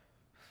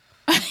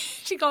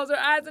 She closed her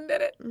eyes and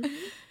did it.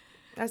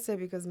 I said,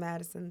 because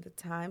Madison, the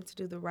time to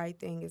do the right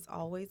thing is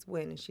always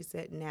when. And she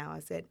said, now. I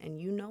said, and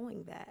you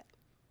knowing that,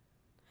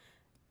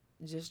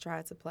 just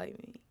try to play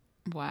me.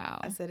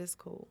 Wow. I said, it's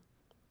cool.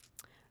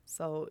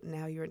 So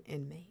now you're an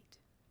inmate.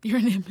 You're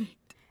an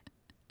inmate.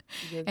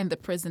 You're, In the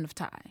prison of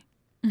time.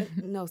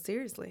 no,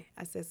 seriously.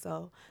 I said,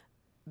 so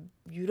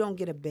you don't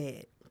get a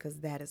bed because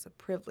that is a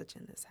privilege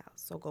in this house.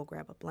 So go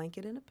grab a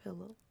blanket and a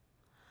pillow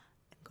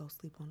and go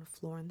sleep on the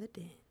floor in the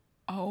den.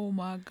 Oh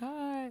my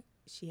God.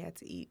 She had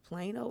to eat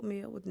plain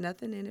oatmeal with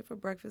nothing in it for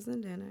breakfast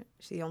and dinner.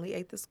 She only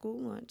ate the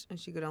school lunch, and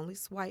she could only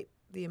swipe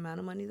the amount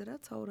of money that I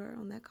told her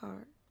on that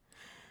card.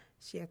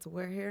 She had to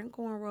wear hair and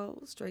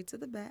cornrows straight to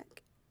the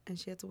back, and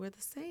she had to wear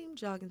the same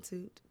jogging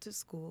suit to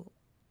school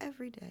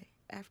every day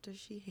after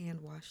she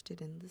hand washed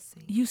it in the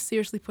sink. You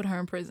seriously put her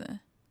in prison?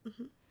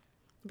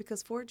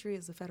 Because forgery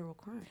is a federal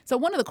crime. So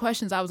one of the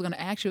questions I was going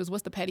to ask you is,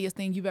 what's the pettiest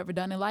thing you've ever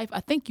done in life? I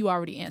think you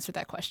already answered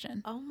that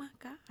question. Oh, my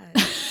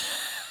God.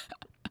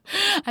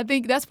 I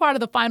think that's part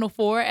of the final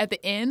four at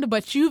the end,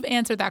 but you've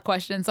answered that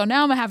question. So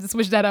now I'm going to have to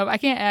switch that up. I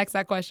can't ask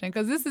that question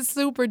because this is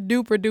super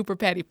duper duper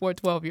petty for a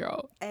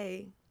 12-year-old.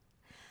 Hey,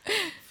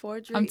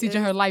 forgery I'm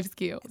teaching her life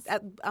skills.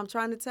 I'm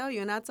trying to tell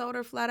you, and I told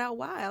her flat out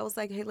why. I was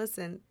like, hey,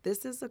 listen,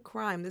 this is a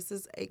crime.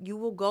 You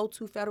will go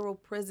to federal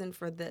prison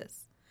for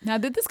this. Now,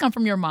 did this come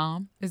from your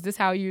mom? Is this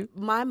how you?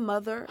 My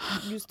mother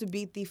used to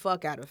beat the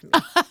fuck out of me.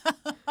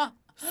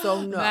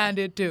 So no. Mine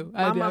did too.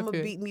 My mama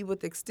beat me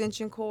with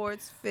extension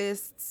cords,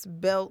 fists,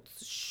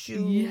 belts,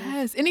 shoes.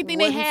 Yes, anything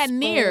they had spoons,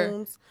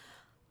 near.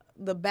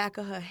 The back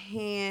of her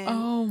hand.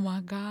 Oh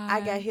my God.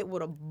 I got hit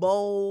with a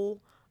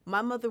bowl.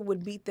 My mother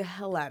would beat the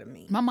hell out of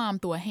me. My mom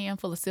threw a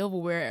handful of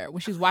silverware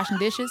when she was washing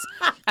dishes.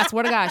 I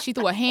swear to God, she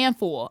threw a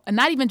handful, and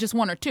not even just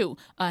one or two,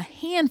 a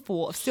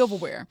handful of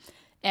silverware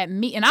at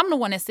me. And I'm the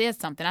one that said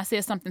something. I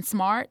said something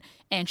smart,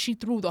 and she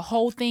threw the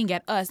whole thing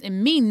at us.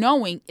 And me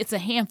knowing it's a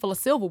handful of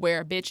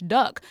silverware, bitch,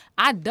 duck.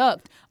 I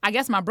ducked. I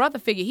guess my brother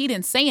figured he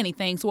didn't say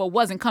anything, so it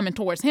wasn't coming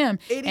towards him.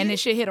 And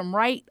this shit hit him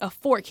right, a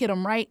fork hit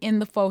him right in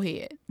the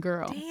forehead,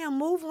 girl. Damn,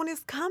 move when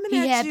it's coming He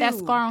at you. had that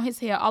scar on his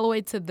head all the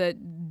way to the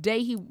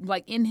day he,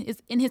 like, in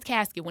his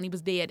casket when he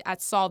was dead. I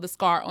saw the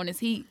scar on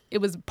his, it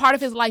was part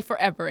of his life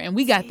forever. And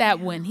we got that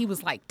when he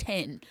was like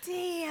 10.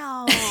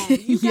 Damn.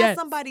 You got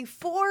somebody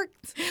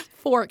forked?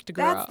 Forked,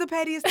 girl. That's the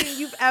pettiest thing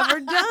you've ever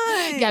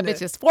done. Got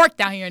bitches forked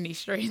down here in these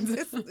streets.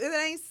 It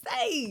ain't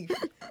safe.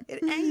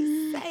 It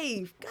ain't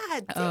safe.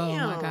 God damn.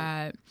 Oh my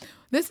God.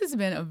 This has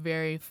been a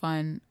very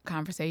fun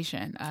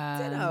conversation.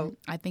 Ditto.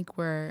 I think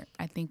we're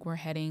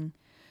heading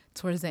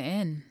towards the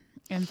end.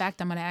 In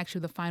fact, I'm going to ask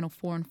you the final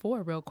 4 and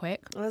 4 real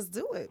quick. Let's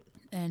do it.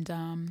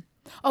 And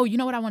oh, you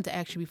know what I wanted to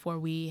ask you before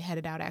we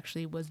headed out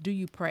actually was, do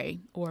you pray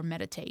or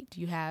meditate?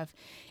 Do you have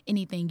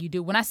anything you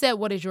do? When I said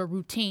what is your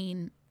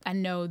routine, I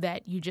know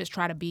that you just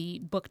try to be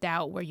booked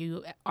out where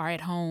you are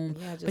at home.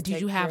 Yeah, just but did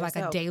take you have care like of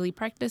a self. daily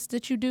practice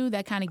that you do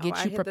that kind of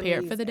gets I you hit the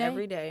prepared knees for the day?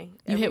 every day.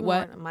 You hit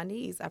what? Morning, my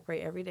knees. I pray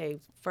every day.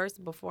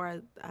 First,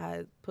 before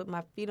I put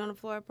my feet on the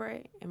floor, I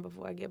pray. And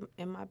before I get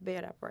in my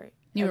bed, I pray.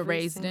 You were Every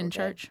raised single in day.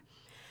 church?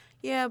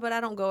 Yeah, but I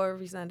don't go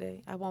every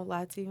Sunday. I won't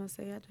lie to you and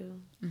say I do.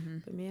 Mm-hmm.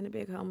 But me and the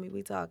big homie,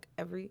 we talk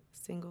every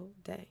single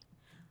day.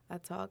 I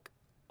talk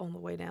on the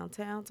way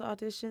downtown to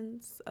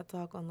auditions. I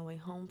talk on the way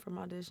home from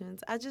auditions.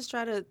 I just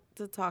try to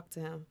talk to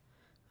him.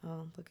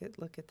 Oh,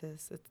 look at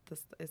this.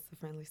 It's the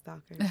Friendly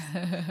Stalkers.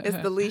 It's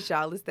the leash,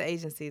 y'all. It's the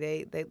agency.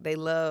 They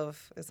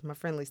love. It's my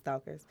Friendly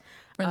Stalkers.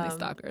 Friendly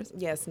Stalkers.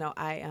 Yes. No.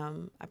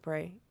 I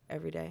pray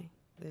every day.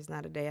 There's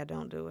not a day I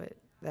don't do it.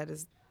 That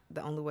is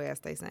the only way I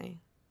stay sane.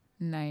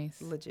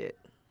 Nice. Legit.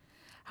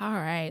 All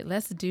right,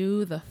 let's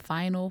do the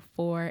final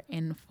 4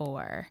 and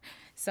 4.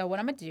 So what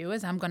I'm going to do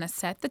is I'm going to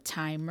set the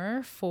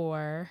timer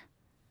for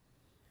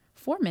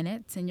 4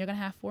 minutes, and you're going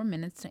to have 4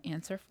 minutes to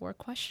answer 4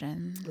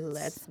 questions.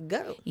 Let's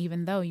go.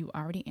 Even though you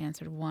already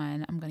answered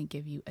one, I'm going to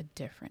give you a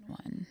different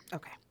one.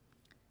 Okay.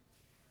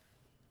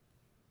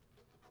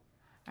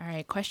 All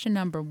right, question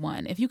number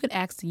 1. If you could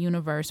ask the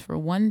universe for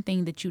one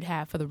thing that you'd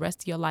have for the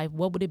rest of your life,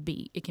 what would it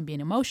be? It can be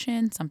an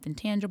emotion, something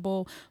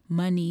tangible,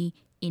 money,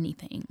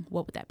 anything.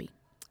 What would that be?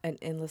 An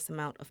endless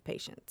amount of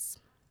patience.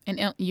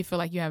 And you feel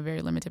like you have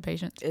very limited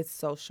patience? It's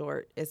so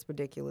short. It's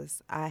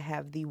ridiculous. I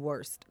have the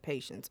worst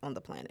patience on the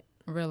planet.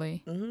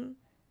 Really? Mm-hmm.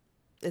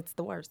 It's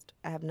the worst.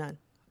 I have none.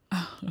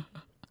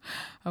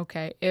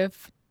 Okay.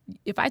 If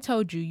I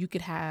told you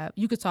could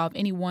solve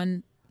any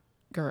one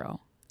girl,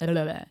 get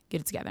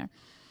it together.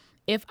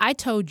 If I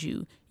told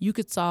you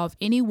could solve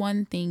any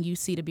one thing you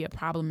see to be a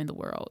problem in the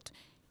world,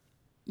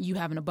 you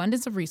have an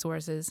abundance of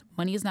resources,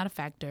 money is not a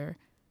factor.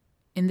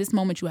 In this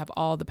moment, you have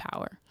all the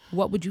power.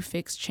 What would you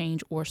fix,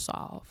 change, or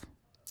solve?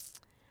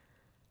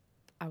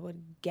 I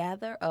would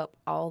gather up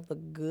all the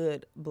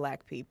good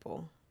Black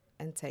people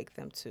and take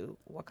them to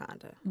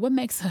Wakanda. What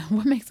makes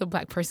a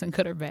Black person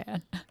good or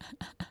bad?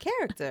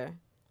 Character.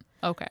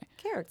 Okay.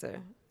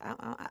 Character.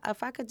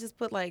 If I could just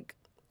put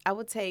I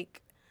would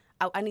take.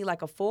 I need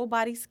like a full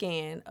body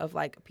scan of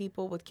like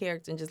people with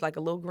character and just like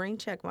a little green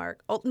check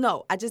mark. Oh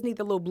no, I just need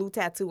the little blue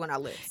tattoo on our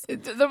lips. I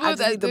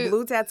just need the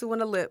blue tattoo on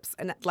the lips,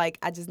 and like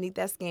I just need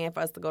that scan for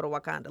us to go to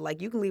Wakanda.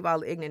 Like you can leave all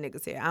the ignorant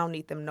niggas here. I don't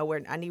need them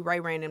nowhere. I need Ray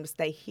Ray and them to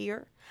stay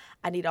here.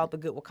 I need all the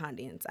good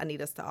Wakandians. I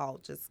need us to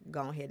all just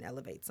go ahead and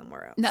elevate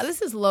somewhere else. Now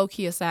this is low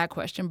key a side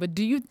question, but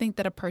do you think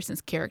that a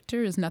person's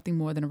character is nothing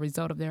more than a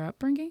result of their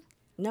upbringing?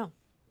 No.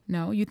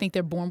 No, you think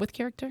they're born with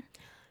character?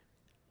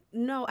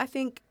 No, I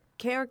think.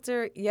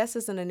 Character, yes,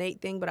 it's an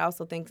innate thing, but I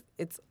also think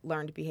it's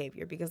learned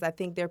behavior because I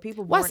think there are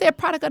people born... Why say a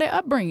product of their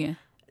upbringing?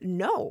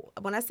 No.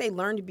 When I say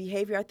learned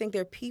behavior, I think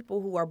there are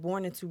people who are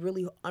born into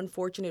really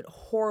unfortunate,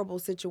 horrible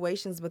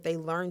situations, but they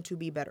learn to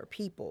be better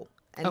people.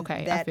 And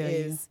okay, that I feel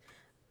is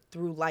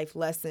through life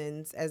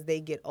lessons as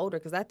they get older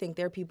because I think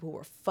there are people who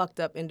are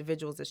fucked up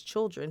individuals as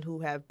children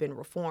who have been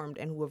reformed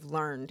and who have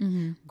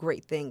learned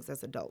great things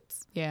as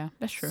adults. Yeah,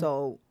 that's true.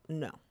 So,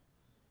 no.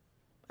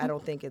 I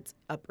don't think it's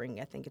upbringing.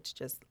 I think it's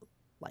just...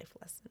 life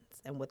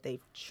lessons and what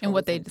they've chosen and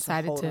what they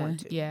decided to hold on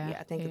to. Yeah,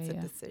 I think it's a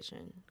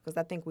decision because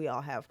I think we all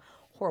have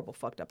horrible,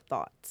 fucked up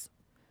thoughts.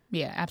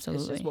 Yeah,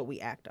 absolutely. It's just what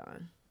we act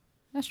on.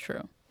 That's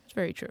true. It's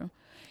very true.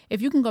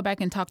 If you can go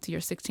back and talk to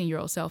your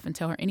 16-year-old self and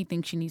tell her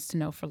anything she needs to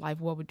know for life,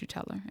 what would you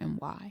tell her and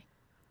why?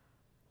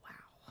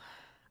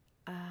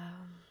 Wow.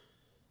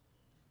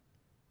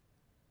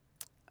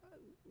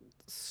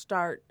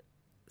 Start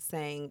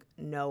saying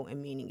no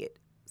and meaning it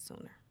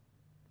sooner.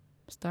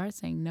 Start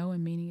saying no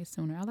and meaning it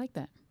sooner. I like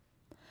that.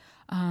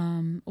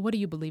 What do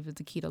you believe is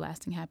the key to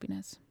lasting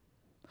happiness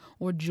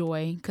or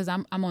joy? Because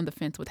I'm on the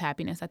fence with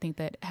happiness. I think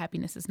that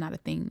happiness is not a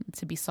thing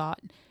to be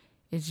sought.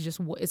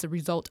 It's a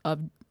result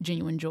of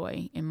genuine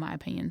joy, in my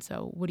opinion.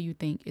 So what do you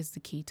think is the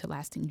key to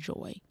lasting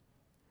joy?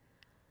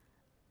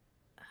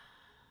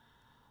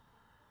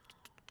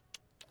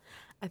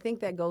 I think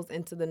that goes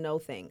into the no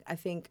thing. I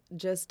think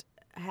just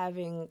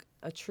having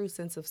a true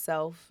sense of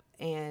self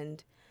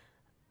and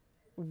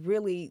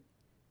really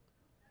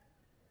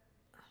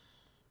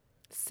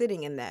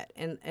sitting in that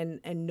and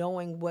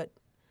knowing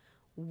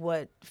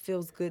what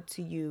feels good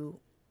to you,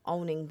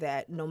 owning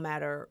that no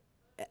matter.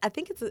 I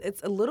think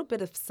it's a little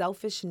bit of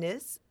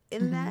selfishness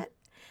in that,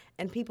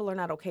 and people are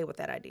not okay with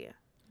that idea.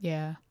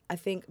 Yeah. I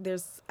think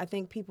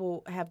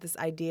people have this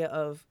idea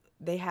of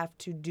they have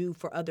to do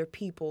for other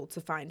people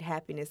to find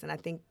happiness, and I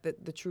think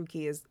that the true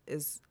key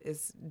is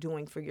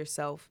doing for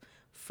yourself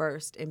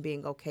first and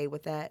being okay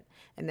with that,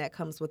 and that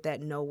comes with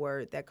that no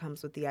word. That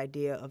comes with the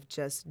idea of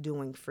just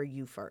doing for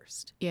you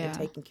first and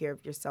taking care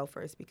of yourself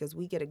first, because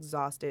we get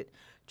exhausted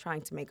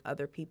trying to make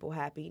other people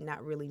happy,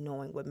 not really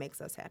knowing what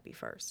makes us happy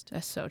first.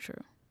 That's so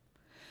true.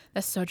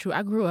 That's so true.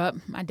 I grew up,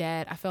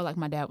 I felt like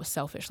my dad was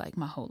selfish like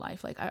my whole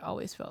life. Like I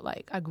always felt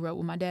like I grew up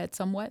with my dad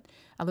somewhat.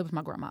 I lived with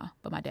my grandma,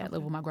 but my dad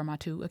lived with my grandma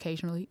too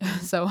occasionally.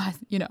 So,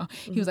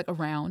 he was like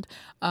around.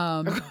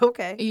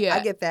 Okay. Yeah.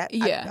 I get that.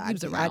 Yeah, he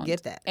was around. I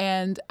get that.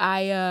 And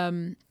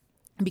I,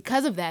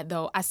 because of that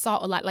though, I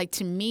saw a lot, like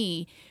to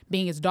me,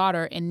 being his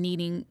daughter and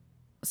needing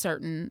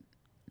certain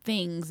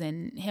things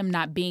and him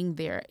not being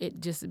there, it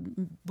just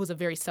was a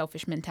very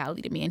selfish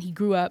mentality to me. And he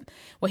grew up,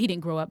 well, he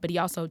didn't grow up, but he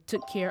also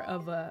took care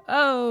of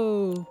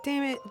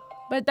damn it.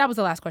 But that was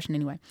the last question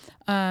anyway.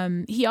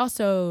 He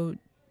also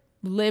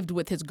lived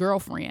with his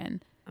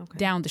girlfriend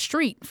down the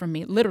street from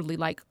me, literally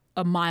like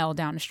a mile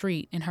down the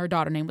street, and her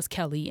daughter name was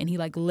Kelly, and he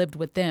like lived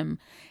with them.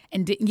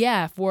 And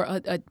for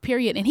a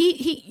period. And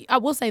he I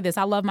will say this,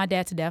 I love my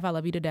dad to death. I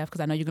love you to death because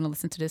I know you're going to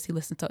listen to this.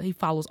 He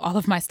follows all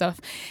of my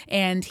stuff.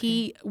 And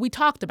we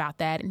talked about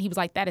that, and he was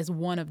like, that is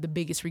one of the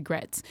biggest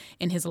regrets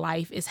in his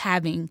life, is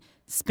having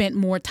spent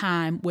more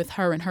time with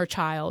her and her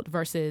child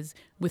versus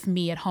with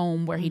me at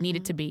home where he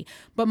needed to be.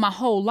 But my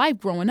whole life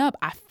growing up,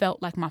 I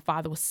felt like my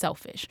father was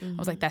selfish. I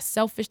was like, that's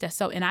selfish,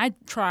 and I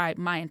tried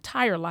my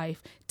entire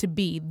life to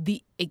be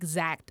the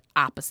exact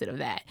opposite of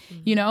that,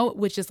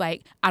 which is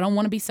like, I don't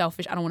want to be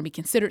selfish. I don't want to be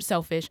considered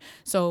selfish.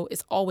 So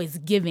it's always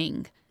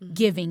giving.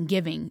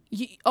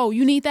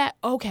 You need that?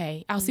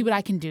 Okay, I'll see what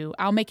I can do.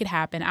 I'll make it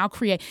happen. I'll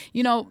create,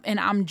 and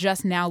I'm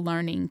just now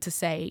learning to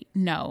say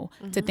no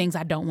to things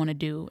I don't want to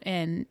do.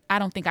 And I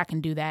don't think I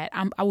can do that.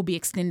 I will be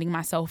extending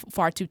myself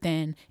far too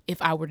thin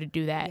if I were to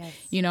do that,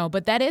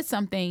 but that is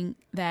something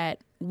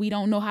that we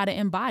don't know how to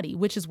embody,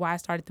 which is why I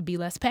started the Be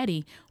Less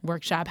Petty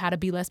workshop, how to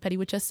be less petty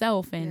with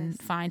yourself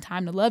and find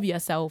time to love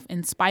yourself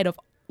in spite of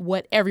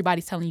what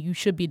everybody's telling you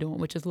should be doing,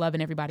 which is loving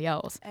everybody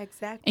else.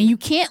 Exactly. And you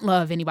can't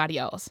love anybody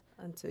else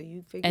until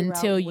you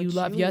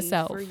love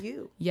yourself. For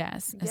you.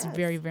 Yes, that's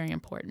very, very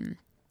important.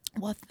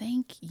 Well,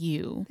 thank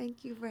you.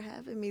 Thank you for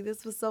having me.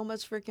 This was so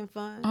much freaking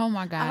fun. Oh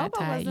my God, I hope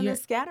Ty, I wasn't a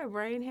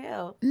scatterbrain.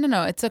 Hell.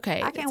 No, it's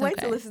okay. I can't wait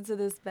to listen to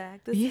this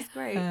back. This is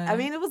great. I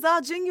mean, it was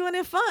all genuine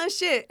and fun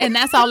shit. And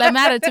that's all that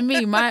mattered to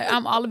me.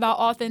 I'm all about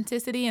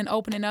authenticity and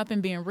opening up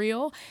and being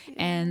real.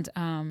 And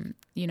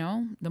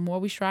the more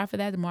we strive for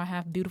that, the more I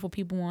have beautiful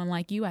people on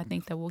like you, I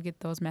think that we'll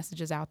get those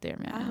messages out there,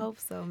 man. I hope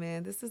so,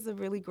 man. This is a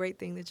really great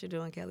thing that you're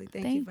doing, Kelly.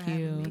 Thank you for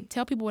having me.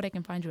 Tell people where they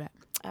can find you at.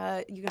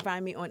 You can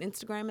find me on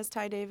Instagram as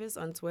Ty Davis,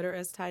 on Twitter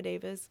as Ty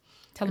Davis.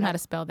 Tell them how to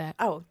spell that.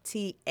 Oh,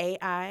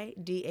 TAIDAVIS,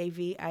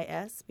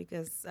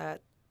 because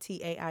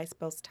TAI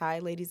spells Ty,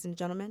 ladies and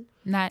gentlemen.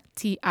 Not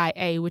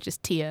TIA, which is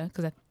Tia,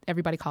 because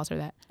everybody calls her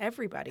that.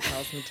 Everybody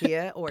calls me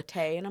Tia or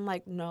Tay, and I'm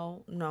like,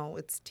 no,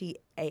 it's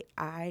TAI,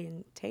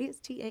 and Tay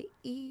is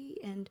TAE,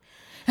 and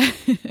all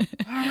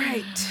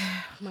right,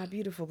 my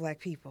beautiful black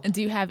people. And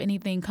do you have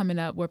anything coming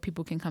up where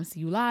people can come see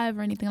you live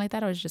or anything like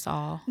that, or is it just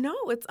all? No,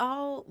 it's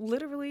all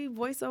literally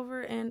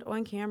voiceover and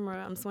on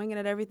camera. I'm swinging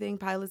at everything.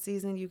 Pilot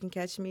season, you can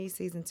catch me.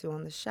 Season 2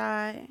 on The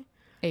Chi.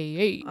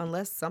 Hey.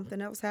 Unless something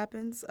else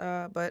happens,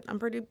 but I'm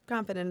pretty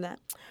confident in that.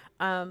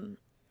 And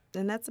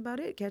that's about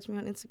it. Catch me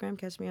on Instagram,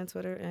 catch me on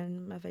Twitter,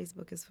 and my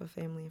Facebook is for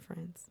family and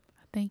friends.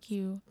 Thank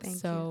you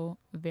so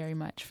very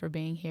much for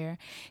being here.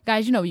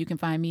 Guys, you can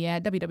find me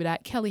at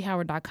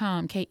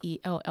www.kellihoward.com,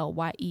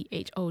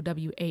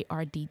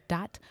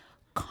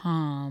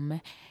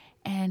 KELLYEHOWARD.com.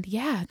 And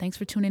thanks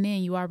for tuning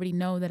in. You already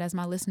know that as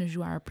my listeners,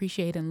 you are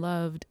appreciated and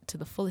loved to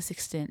the fullest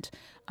extent.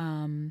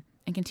 And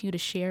continue to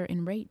share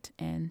and rate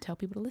and tell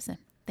people to listen.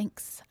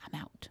 Thanks. I'm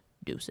out.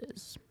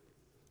 Deuces.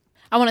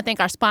 I want to thank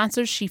our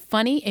sponsors, She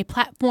Funny, a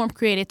platform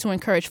created to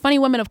encourage funny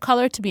women of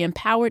color to be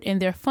empowered in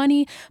their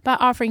funny by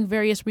offering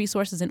various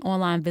resources and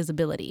online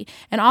visibility.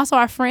 And also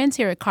our friends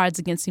here at Cards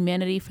Against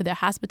Humanity for their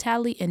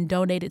hospitality and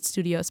donated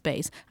studio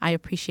space. I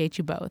appreciate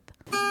you both.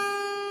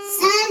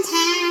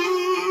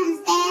 Sometimes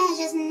there's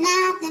just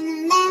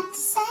nothing left to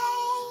say.